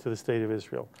justice to the state of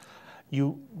Israel.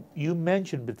 You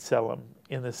mentioned B'Tselem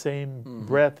in the same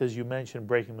breath as you mentioned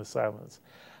breaking the silence.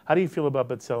 How do you feel about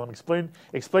B'Tselem?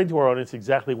 Explain to our audience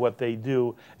exactly what they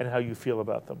do and how you feel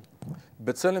about them.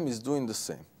 B'Tselem is doing the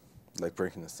same, like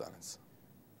breaking the silence,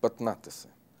 but not the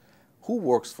same. Who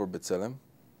works for B'Tselem?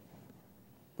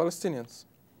 Palestinians.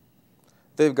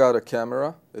 They've got a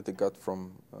camera that they got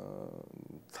from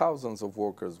thousands of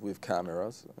workers with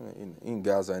cameras in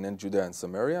Gaza and in Judea and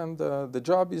Samaria, and the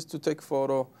job is to take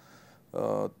to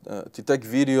take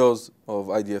videos of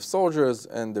IDF soldiers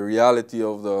and the reality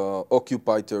of the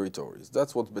occupied territories.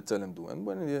 That's what B'Tselem do. And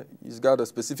when he's got a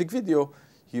specific video,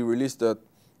 he released that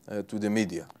to the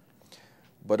media.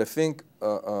 But I think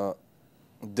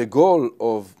the goal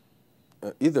of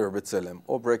either B'Tselem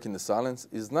or breaking the silence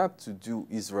is not to do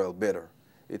Israel better.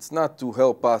 It's not to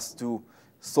help us to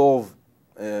solve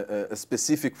a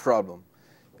specific problem.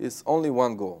 It's only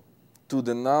one goal, to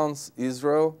denounce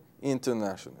Israel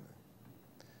internationally.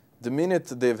 The minute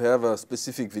they have a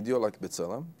specific video like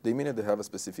B'Tselem, the minute they have a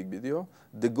specific video,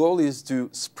 the goal is to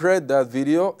spread that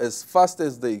video as fast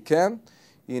as they can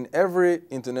in every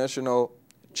international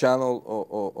channel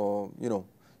or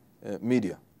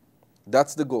media.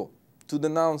 That's the goal, to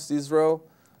denounce Israel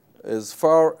as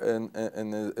far and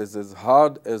as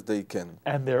hard as they can.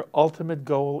 And their ultimate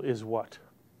goal is what?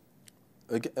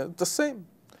 Again, the same.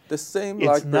 The same it's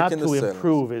like not breaking to the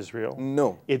improve silence. Israel.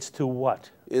 No. It's to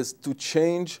what? It's to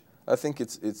change. I think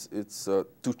it's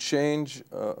to change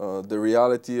the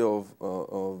reality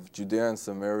of Judea and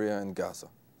Samaria and Gaza.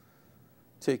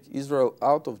 Take Israel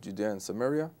out of Judea and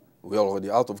Samaria. We're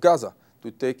already out of Gaza. To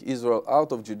take Israel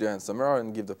out of Judea and Samaria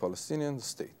and give the Palestinian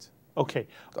state. Okay,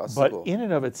 That's but in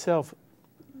and of itself,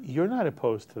 you're not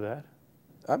opposed to that.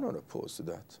 I'm not opposed to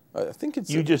that. I think it's...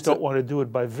 You just don't want to do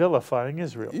it by vilifying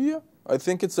Israel. Yeah, I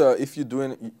think it's if you're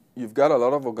doing... You've got a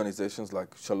lot of organizations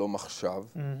like Shalom Achshav,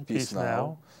 Peace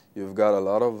Now. You've got a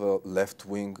lot of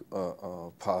left-wing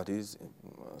parties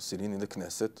sitting in the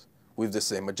Knesset with the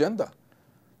same agenda.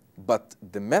 But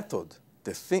the method,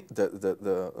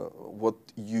 what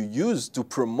you use to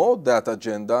promote that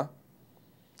agenda,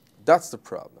 that's the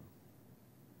problem.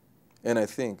 And I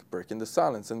think breaking the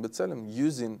silence and B'Tselem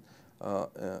using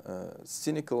a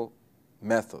cynical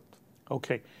method.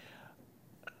 Okay.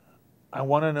 I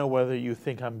want to know whether you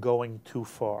think I'm going too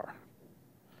far.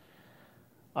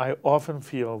 I often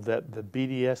feel that the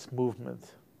BDS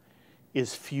movement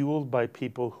is fueled by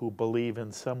people who believe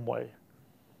in some way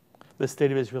the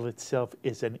state of Israel itself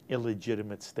is an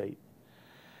illegitimate state.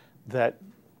 That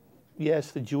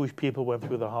yes, the Jewish people went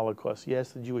through the Holocaust.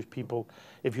 Yes, the Jewish people,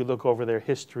 if you look over their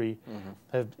history,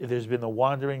 there's been a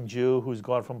wandering Jew who's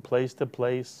gone from place to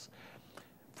place.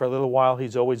 For a little while,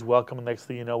 he's always welcome, and next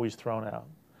thing you know, he's thrown out.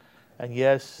 And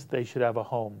yes, they should have a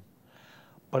home.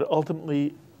 But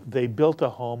ultimately, they built a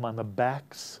home on the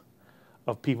backs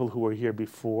of people who were here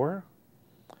before.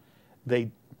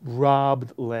 They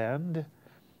robbed land.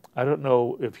 I don't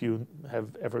know if you have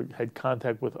ever had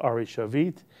contact with Ari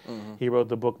Shavit. He wrote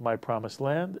the book My Promised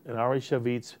Land, and Ari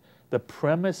Shavit's the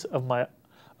premise of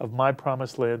my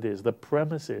Promised Land is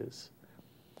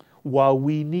while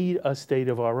we need a state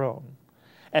of our own,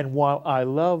 and while I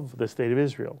love the state of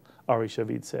Israel, Ari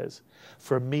Shavit says,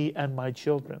 for me and my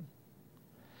children,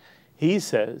 he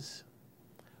says,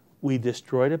 we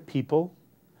destroyed a people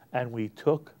and we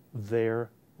took their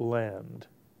land.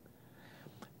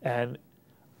 And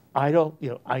I know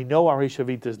Ari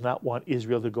Shavit does not want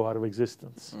Israel to go out of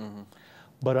existence.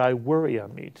 But I worry,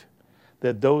 Amit,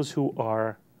 that those who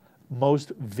are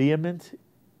most vehement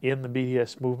in the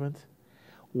BDS movement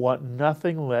want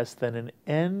nothing less than an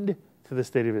end to the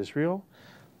state of Israel.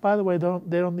 By the way,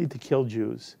 they don't need to kill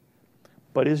Jews.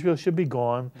 But Israel should be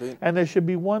gone, and there should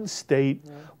be one state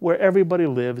where everybody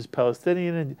lives,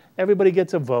 Palestinian, and everybody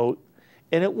gets a vote,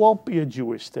 and it won't be a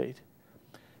Jewish state.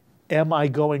 Am I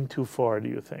going too far, do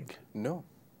you think? No.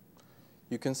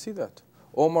 You can see that.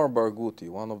 Omar Barghouti,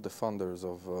 one of the founders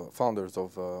of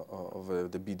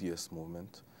the BDS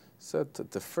movement, said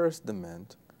that the first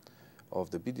demand of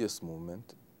the BDS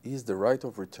movement is the right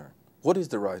of return. What is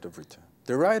the right of return?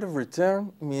 The right of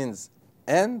return means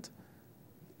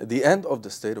the end of the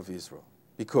state of Israel.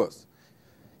 Because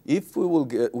if we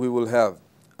will have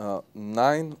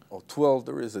 9 or 12,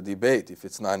 there is a debate if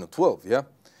it's 9 or 12, yeah?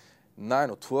 9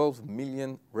 or 12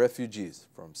 million refugees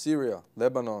from Syria,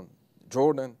 Lebanon,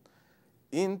 Jordan,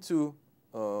 into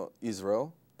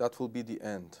Israel, that will be the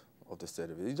end of the state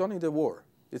of Israel. You don't need a war.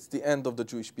 It's the end of the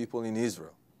Jewish people in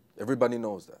Israel. Everybody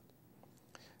knows that.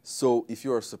 So if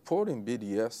you are supporting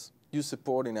BDS, you're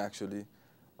supporting actually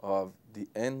the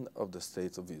end of the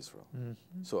state of Israel.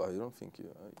 Mm-hmm. So I don't think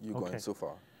you're going so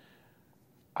far.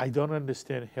 I don't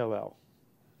understand Hillel.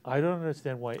 I don't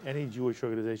understand why any Jewish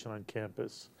organization on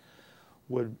campus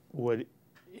would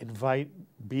invite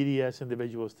BDS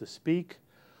individuals to speak,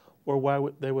 or why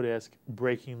they would ask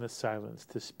breaking the silence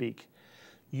to speak.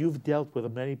 You've dealt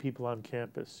with many people on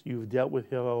campus. You've dealt with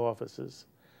Hillel offices.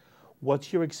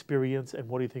 What's your experience, and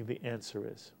what do you think the answer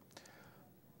is?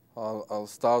 I'll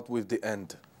start with the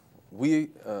end. We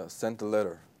sent a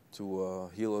letter to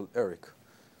Hillel Eric,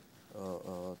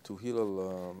 to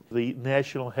Hillel... the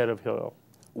national head of Hillel.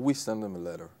 We sent them a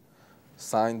letter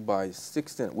signed by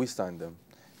 69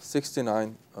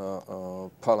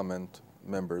 parliament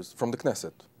members from the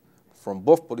Knesset, from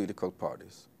both political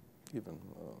parties, even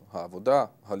Ha'avodah,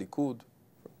 Halikud,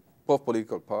 both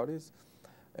political parties,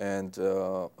 and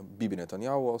Bibi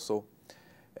Netanyahu also.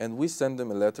 And we sent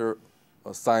them a letter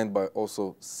signed by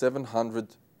also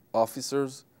 700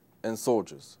 officers and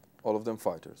soldiers, all of them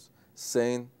fighters,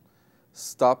 saying,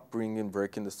 stop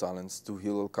breaking the silence to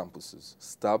Hillel campuses.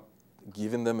 Stop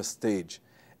giving them a stage.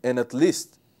 And at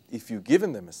least, if you're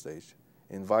giving them a stage,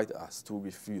 invite us to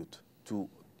refute, to,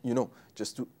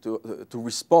 just to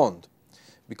respond.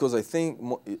 Because I think,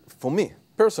 for me,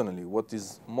 personally, what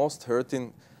is most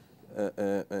hurting,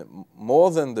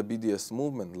 more than the BDS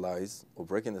movement lies, or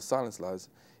breaking the silence lies,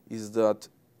 is that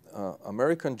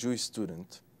American Jewish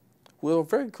student who are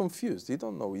very confused, he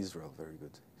don't know Israel very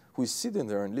good, who is sitting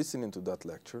there and listening to that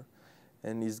lecture,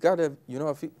 and he's got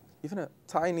even a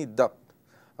tiny doubt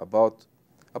about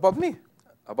me,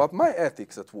 about my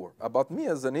ethics at war, about me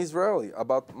as an Israeli,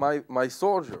 about my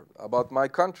soldier, about my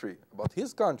country, about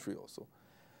his country also.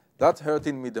 That's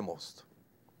hurting me the most.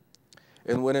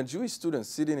 And when a Jewish student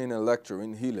sitting in a lecture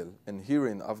in Hillel and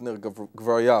hearing Avner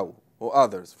Gvaryahu or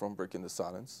others from breaking the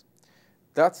silence,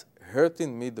 that's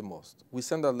hurting me the most. We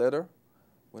send a letter,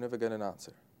 we never get an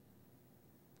answer.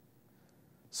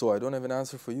 So I don't have an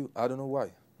answer for you. I don't know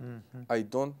why. Mm-hmm. I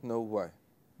don't know why.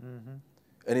 Mm-hmm.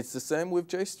 And it's the same with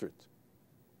J Street.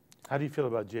 How do you feel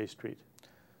about J Street?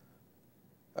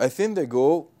 I think they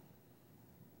go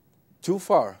too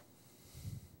far.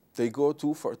 They go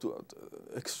too far, to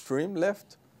extreme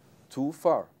left, too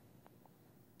far.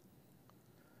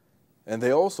 And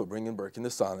they also bring in breaking the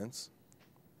silence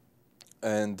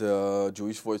and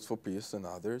Jewish Voice for Peace and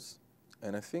others.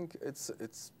 And I think it's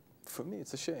for me,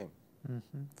 it's a shame.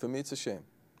 Mm-hmm. For me, it's a shame.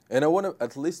 And I want to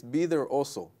at least be there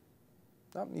also.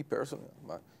 Not me personally,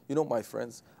 my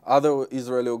friends, other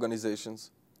Israeli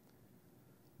organizations.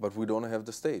 But we don't have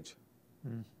the stage.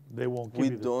 Mm. They won't give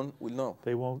you no.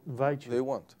 They won't invite you. They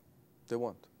won't.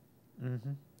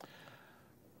 Mm-hmm.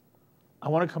 I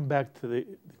want to come back to the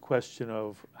question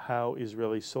of how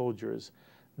Israeli soldiers,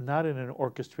 not in an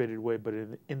orchestrated way, but in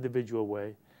an individual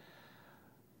way,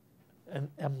 and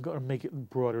I'm going to make it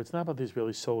broader. It's not about the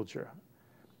Israeli soldier.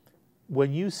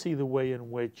 When you see the way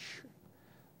in which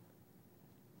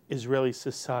Israeli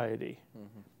society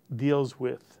deals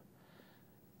with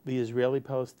the Israeli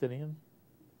Palestinian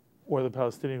or the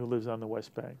Palestinian who lives on the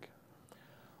West Bank,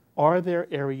 are there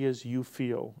areas you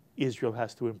feel Israel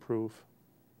has to improve?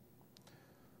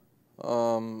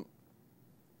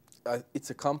 It's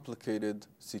a complicated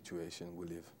situation we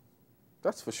live.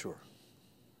 That's for sure.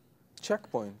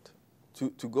 Checkpoint.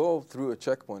 To go through a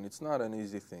checkpoint, it's not an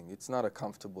easy thing. It's not a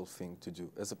comfortable thing to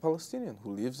do. As a Palestinian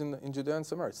who lives in Judea and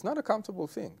Samaria, it's not a comfortable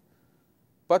thing.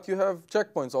 But you have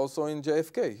checkpoints also in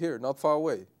JFK, here, not far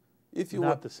away. If you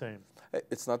not the same.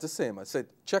 It's not the same. I said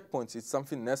checkpoints is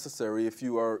something necessary if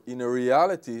you are in a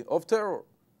reality of terror.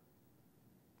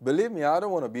 Believe me, I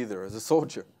don't want to be there as a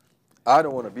soldier. I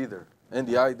don't want to be there. And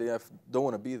the IDF don't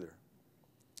want to be there.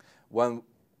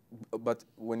 But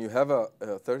when you have a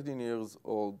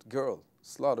 13-year-old girl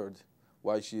slaughtered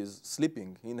while she is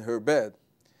sleeping in her bed,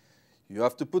 you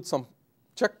have to put some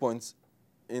checkpoints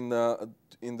in the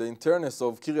internals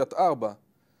of Kiryat Arba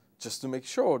just to make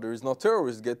sure there is no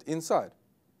terrorists get inside.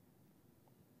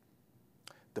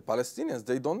 The Palestinians,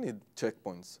 they don't need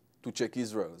checkpoints to check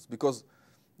Israelis because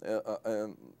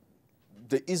the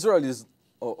Israelis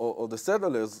or the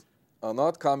settlers are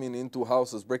not coming into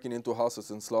houses, breaking into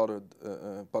houses and slaughtered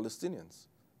Palestinians.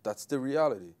 That's the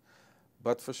reality.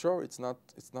 But for sure, it's not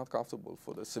comfortable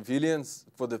for the civilians,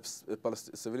 for the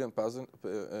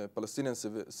Palestinian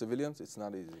civilians. It's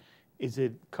not easy. Is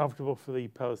it comfortable for the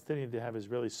Palestinian to have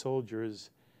Israeli soldiers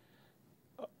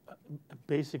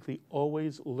basically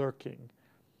always lurking?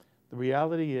 The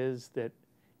reality is that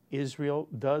Israel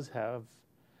does have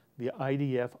the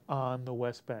IDF on the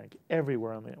West Bank,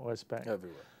 everywhere on the West Bank.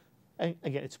 Everywhere. And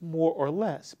again, it's more or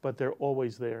less, but they're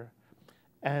always there.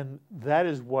 And that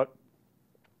is what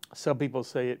some people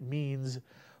say it means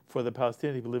for the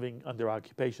Palestinians living under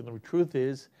occupation. The truth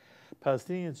is,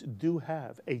 Palestinians do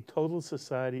have a total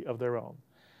society of their own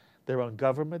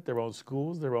government, their own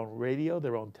schools, their own radio,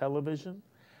 their own television.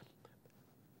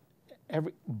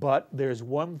 But there's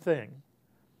one thing,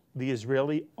 the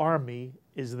Israeli army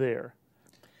is there.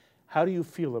 How do you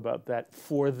feel about that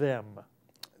for them?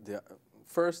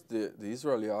 First, the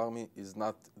Israeli army is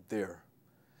not there.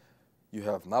 You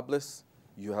have Nablus,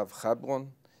 you have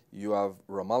Hebron, you have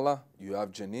Ramallah, you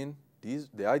have Jenin.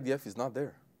 The IDF is not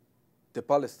there. The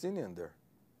Palestinian there.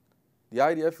 The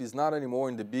IDF is not anymore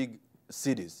in the big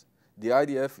cities. The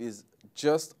IDF is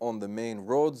just on the main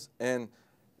roads and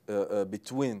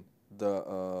between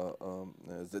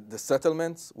the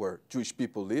settlements where Jewish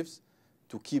people lives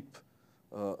to keep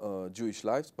Jewish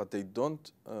lives, but they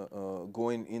don't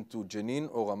going into Jenin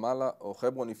or Ramallah or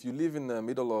Hebron. If you live in the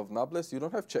middle of Nablus, you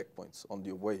don't have checkpoints on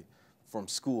your way from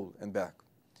school and back.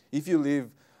 If you live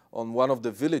on one of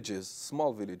the villages,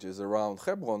 small villages around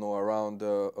Hebron or around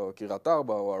Kiryat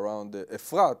Arba or around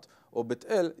Efrat or Bet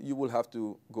El, you will have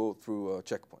to go through a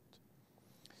checkpoint.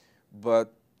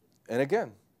 And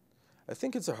again, I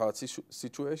think it's a hard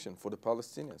situation for the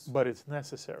Palestinians. But it's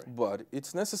necessary. But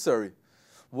it's necessary.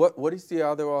 What is the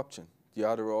other option? The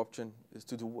other option is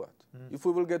to do what? If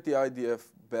we will get the IDF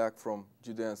back from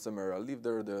Judea and Samaria, leave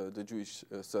there the Jewish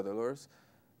settlers,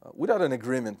 without an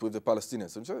agreement with the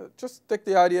Palestinians, just take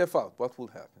the IDF out, what will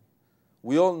happen?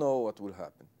 We all know what will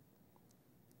happen.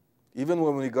 Even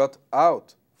when we got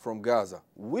out from Gaza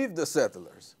with the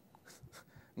settlers,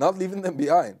 not leaving them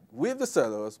behind, with the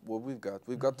settlers, what we've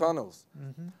got tunnels,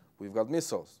 we've got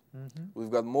missiles, we've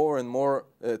got more and more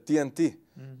TNT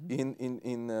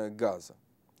in Gaza.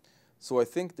 So I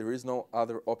think there is no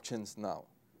other options now.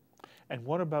 And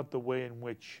what about the way in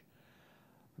which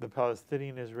the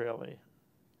Palestinian Israeli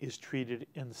is treated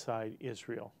inside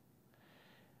Israel?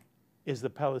 Is the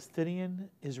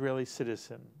Palestinian Israeli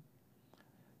citizen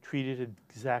treated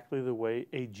exactly the way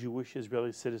a Jewish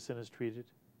Israeli citizen is treated?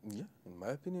 Yeah, in my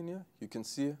opinion, yeah. You can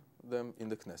see them in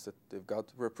the Knesset. They've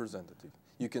got representative.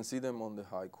 You can see them on the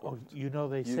High Court. Oh, you know,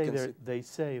 they say they're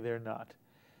not.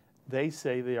 They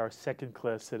say they are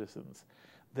second-class citizens.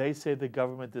 They say the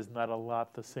government does not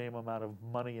allot the same amount of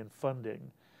money and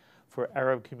funding for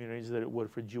Arab communities that it would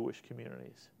for Jewish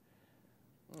communities.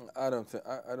 I don't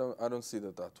see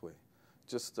that way.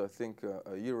 Just I think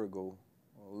a year ago,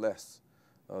 or less,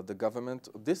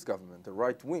 this government, the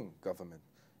right-wing government,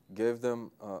 gave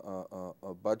them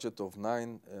a budget of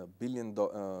 9 billion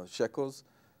shekels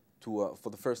for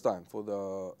the first time for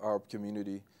the Arab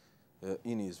community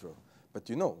in Israel. But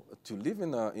you know, to live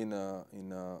in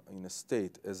a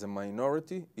state as a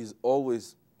minority is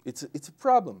always it's a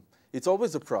problem. It's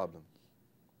always a problem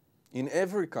in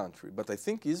every country. But I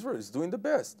think Israel is doing the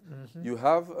best. You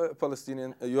have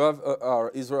you have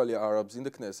Israeli Arabs in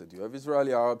the Knesset. You have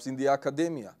Israeli Arabs in the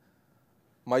academia.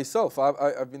 Myself,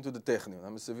 I've been to the Technion.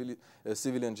 I'm a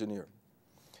civil engineer.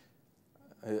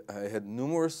 I had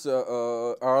numerous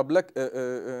Arab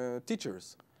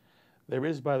teachers. There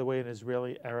is, by the way, an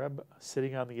Israeli Arab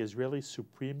sitting on the Israeli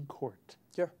Supreme Court.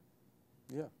 Yeah,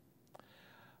 yeah.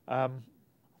 By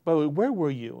the way, where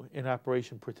were you in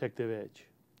Operation Protective Edge?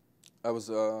 I was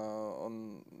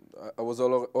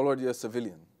already a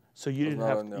civilian. So you didn't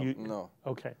have no.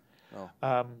 Okay. No.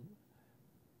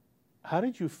 How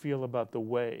did you feel about the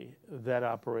way that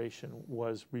operation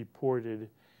was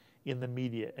reported in the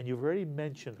media? And you've already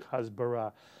mentioned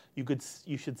Hasbara.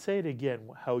 You should say it again,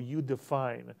 how you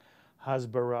define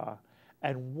Hasbara.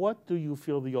 And what do you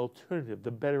feel the alternative,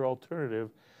 the better alternative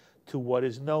to what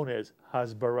is known as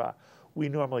Hasbara? We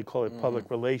normally call it public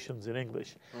relations in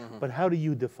English. But how do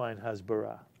you define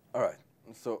Hasbara? All right.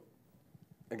 So,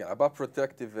 again, about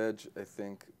Protective Edge, I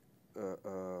think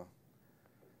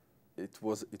it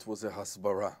was a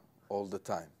hasbara all the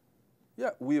time.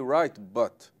 Yeah, we right,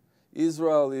 but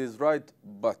Israel is right,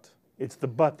 but it's the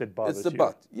but that bothers you. It's the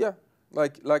but. Yeah,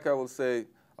 like I will say,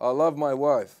 I love my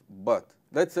wife, but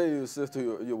Let's say you say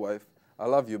to your wife, I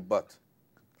love you, but.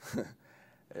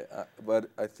 But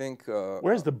I think...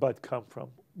 Where's the but come from?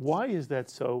 Why is that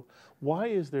so? Why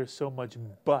is there so much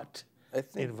but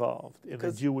involved in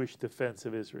the Jewish defense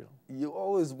of Israel? You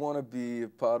always want to be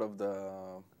part of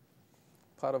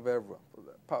everyone,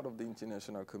 part of the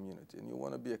international community, and you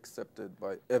want to be accepted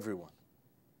by everyone.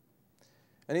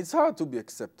 And it's hard to be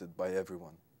accepted by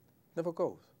everyone. Never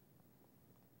goes.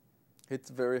 It's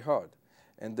very hard.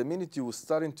 And the minute you are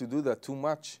starting to do that too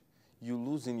much, you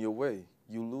lose in your way.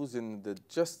 You lose in the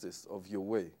justice of your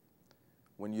way.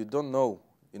 When you don't know,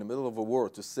 in the middle of a war,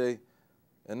 to say,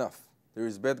 enough, there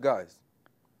is bad guys.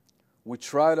 We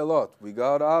tried a lot. We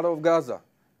got out of Gaza.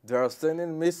 They are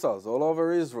sending missiles all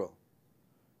over Israel.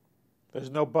 There's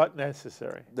no but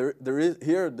necessary. There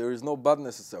is no but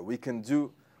necessary.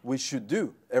 We should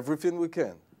do everything we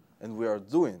can, and we are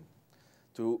doing,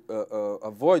 to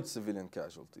avoid civilian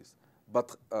casualties.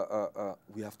 But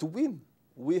we have to win.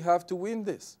 We have to win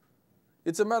this.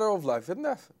 It's a matter of life and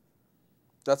death.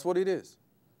 That's what it is.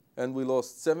 And we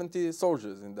lost 70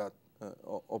 soldiers in that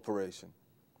operation.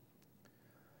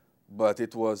 But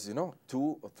it was,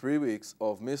 2 or 3 weeks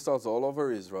of missiles all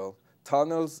over Israel,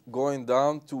 tunnels going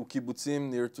down to kibbutzim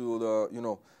near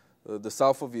to the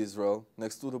south of Israel,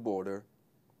 next to the border.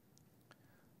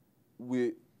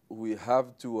 We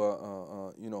have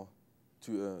to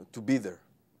to be there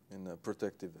in a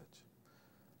protective edge.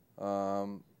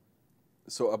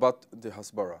 So about the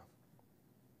Hasbara.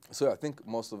 So I think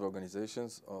most of the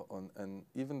organizations and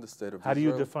even the state of Israel. How do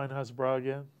you define Hasbara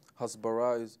again?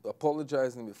 Hasbara is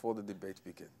apologizing before the debate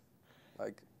begins.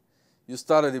 Like, you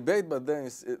start a debate, but then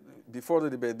before the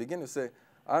debate begins, you say,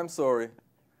 I'm sorry,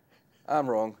 I'm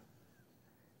wrong.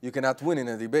 You cannot win in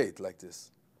a debate like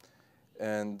this.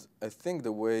 And I think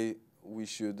the way we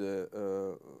should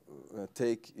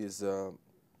take is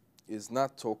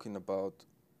not talking about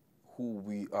who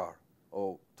we are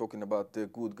or talking about the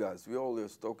good guys. We're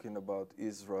always talking about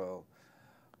Israel,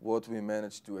 what we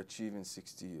managed to achieve in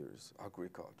 60 years,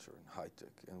 agriculture and high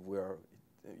tech, and we are,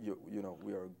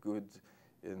 we are good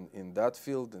in that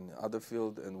field and the other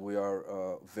field, and we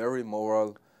are very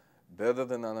moral, better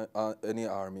than any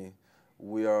army.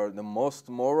 We are the most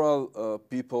moral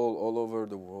people all over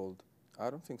the world. I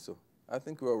don't think so. I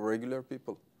think we are regular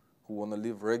people who want to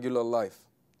live regular life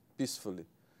peacefully.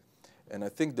 And I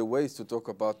think the way is to talk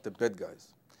about the bad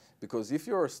guys. Because if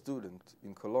you're a student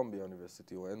in Columbia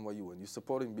University or NYU and you're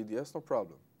supporting BDS, no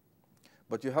problem.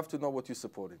 But you have to know what you're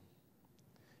supporting.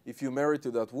 If you're married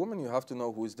to that woman, you have to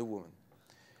know who is the woman.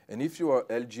 And if you are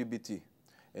LGBT,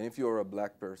 and if you are a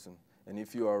black person, and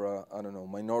if you are a,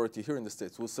 minority here in the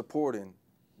States who's supporting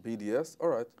BDS, all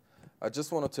right, I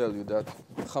just want to tell you that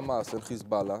Hamas and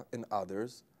Hezbollah and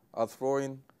others are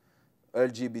throwing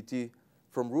LGBT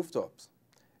from rooftops.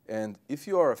 And if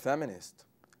you are a feminist,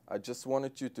 I just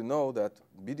wanted you to know that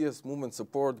BDS movement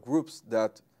support groups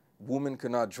that women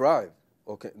cannot drive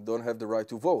or don't have the right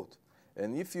to vote.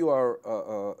 And if you are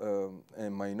a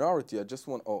minority, I just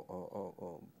want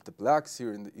the blacks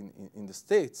here in the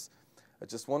States, I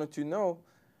just wanted to know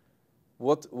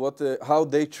how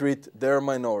they treat their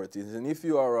minorities. And if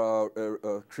you are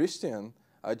a Christian,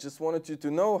 I just wanted you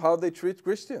to know how they treat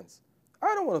Christians.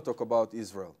 I don't want to talk about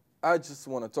Israel. I just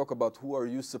want to talk about who are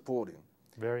you supporting.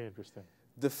 Very interesting.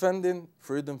 Defending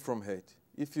freedom from hate.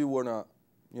 If you want to,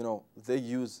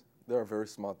 they are very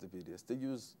smart, the BDS. They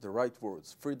use the right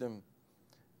words, freedom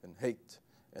and hate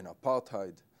and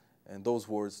apartheid, and those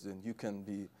words, then you can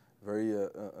be very,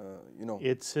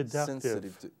 it's seductive.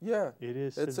 Sensitive to. Yeah, it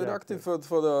is. It's seductive for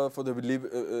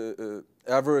the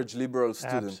average liberal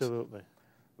student. Absolutely.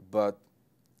 But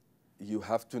you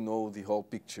have to know the whole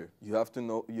picture. You have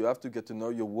to get to know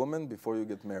your woman before you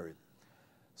get married.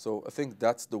 So I think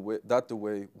that's the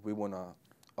way we want to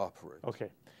operate. Okay.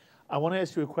 I want to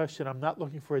ask you a question. I'm not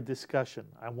looking for a discussion.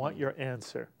 I want your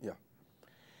answer. Yeah.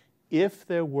 If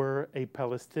there were a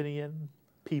Palestinian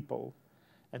people,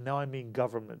 and now I mean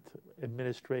government,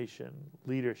 administration,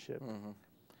 leadership,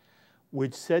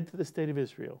 which said to the state of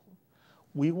Israel,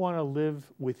 we want to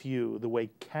live with you the way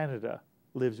Canada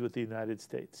lives with the United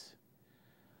States.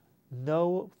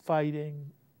 No fighting,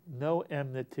 no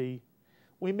enmity.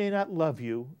 We may not love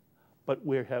you, but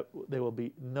there will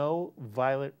be no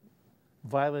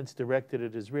violence directed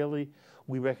at Israeli.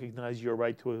 We recognize your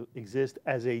right to exist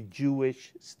as a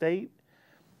Jewish state,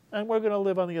 and we're going to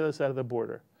live on the other side of the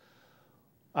border.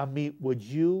 Amit, would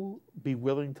you be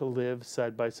willing to live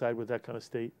side by side with that kind of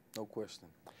state? No question.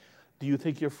 Do you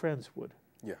think your friends would?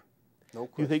 Yeah, no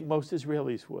question. Do you think most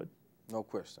Israelis would? No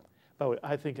question. By the way,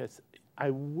 I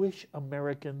wish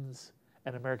Americans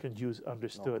and American Jews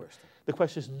understood. No question. The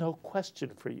question is no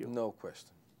question for you. No question.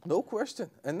 No question.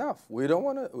 Enough. We don't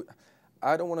want to.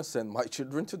 I don't want to send my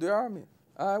children to the army.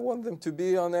 I want them to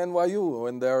be on NYU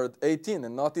when they're 18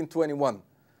 and not in 21.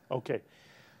 Okay.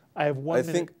 I have 1 minute.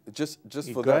 I think just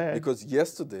for Go that, ahead. because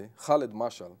yesterday, Khaled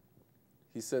Mashal,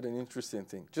 he said an interesting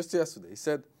thing. Just yesterday, he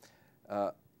said,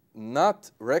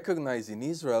 not recognizing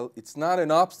Israel, it's not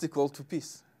an obstacle to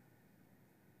peace.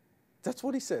 That's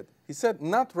what he said. He said,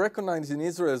 not recognizing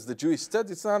Israel as the Jewish state,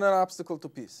 it's not an obstacle to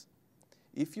peace.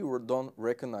 If you don't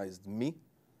recognize me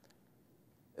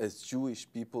as Jewish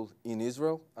people in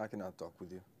Israel, I cannot talk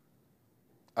with you.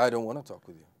 I don't want to talk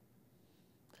with you.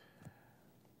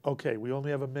 Okay, we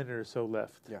only have a minute or so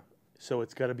left. Yeah. So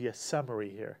it's got to be a summary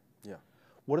here. Yeah.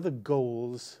 What are the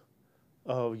goals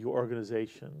of your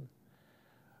organization,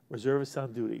 Reservists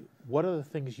on Duty? What are the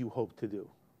things you hope to do?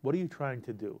 What are you trying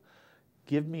to do?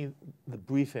 Give me the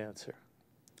brief answer.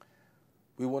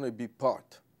 We want to be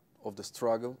part of the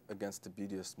struggle against the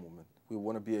BDS movement. We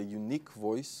want to be a unique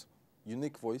voice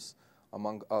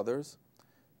among others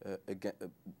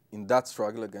in that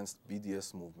struggle against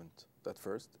BDS movement. That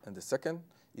first. And the second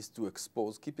is to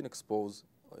keep exposed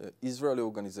Israeli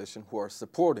organizations who are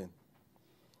supporting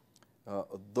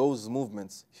those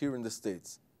movements here in the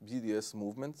States, BDS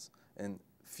movements, and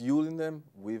fueling them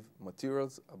with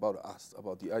materials about us,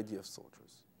 about the IDF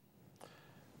soldiers.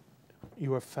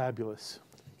 You are fabulous.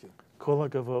 Thank you. Kol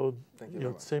hakavod. Thank you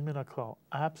very much. Yotzei min haklal.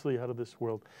 Absolutely out of this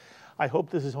world. I hope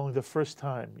this is only the first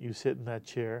time you sit in that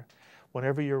chair.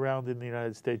 Whenever you're around in the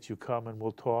United States, you come and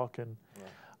we'll talk. And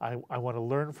yeah. I want to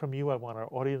learn from you. I want our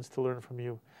audience to learn from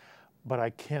you. But I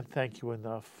can't thank you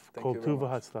enough. Thank Kol you very tuva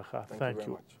much. hatzlacha. Thank you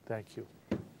very much. Thank you.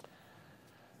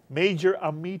 Major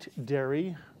Amit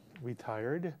Deri,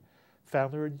 retired,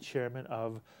 founder and chairman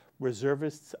of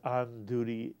Reservists on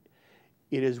Duty.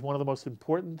 It is one of the most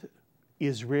important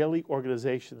Israeli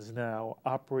organizations now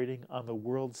operating on the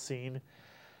world scene.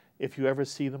 If you ever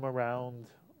see them around,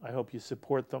 I hope you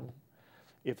support them.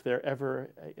 If they're ever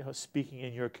speaking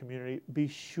in your community, be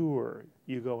sure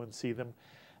you go and see them,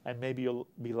 and maybe you'll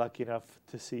be lucky enough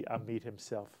to see Amit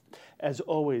himself. As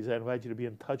always, I invite you to be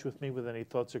in touch with me with any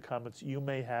thoughts or comments you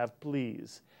may have.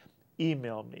 Please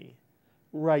email me,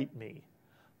 write me,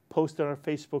 post on our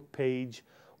Facebook page,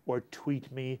 or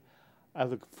tweet me. I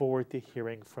look forward to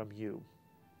hearing from you.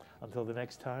 Until the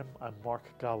next time, I'm Mark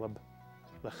Golub.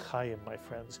 L'chaim, my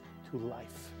friends, to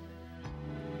life.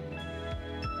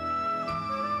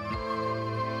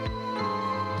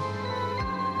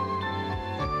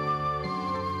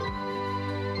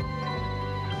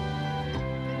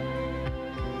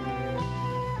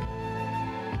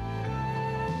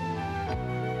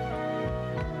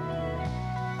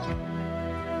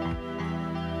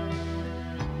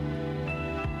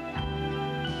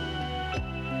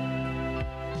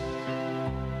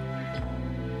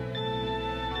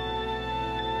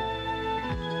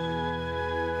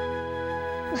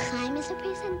 L'chaim is a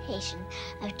presentation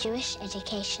of Jewish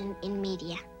education in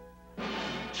media.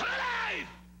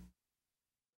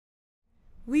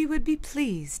 We would be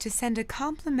pleased to send a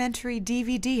complimentary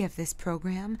DVD of this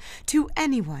program to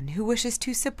anyone who wishes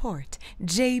to support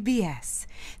JBS,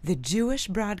 the Jewish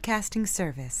Broadcasting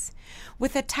Service,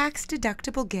 with a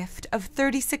tax-deductible gift of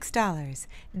 $36,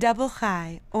 double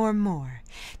chai or more,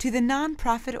 to the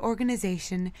nonprofit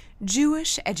organization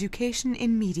Jewish Education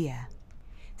in Media.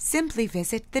 Simply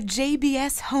visit the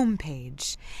JBS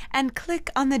homepage and click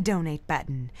on the Donate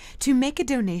button to make a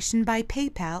donation by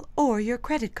PayPal or your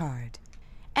credit card.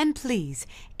 And please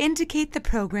indicate the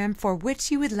program for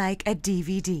which you would like a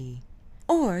DVD.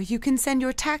 Or you can send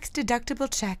your tax-deductible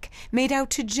check made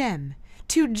out to Jem,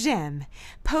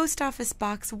 Post Office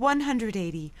Box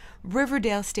 180,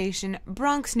 Riverdale Station,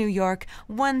 Bronx, New York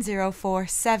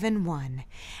 10471.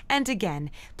 And again,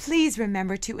 please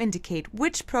remember to indicate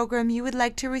which program you would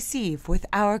like to receive with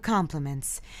our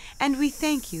compliments. And we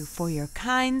thank you for your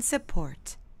kind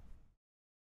support.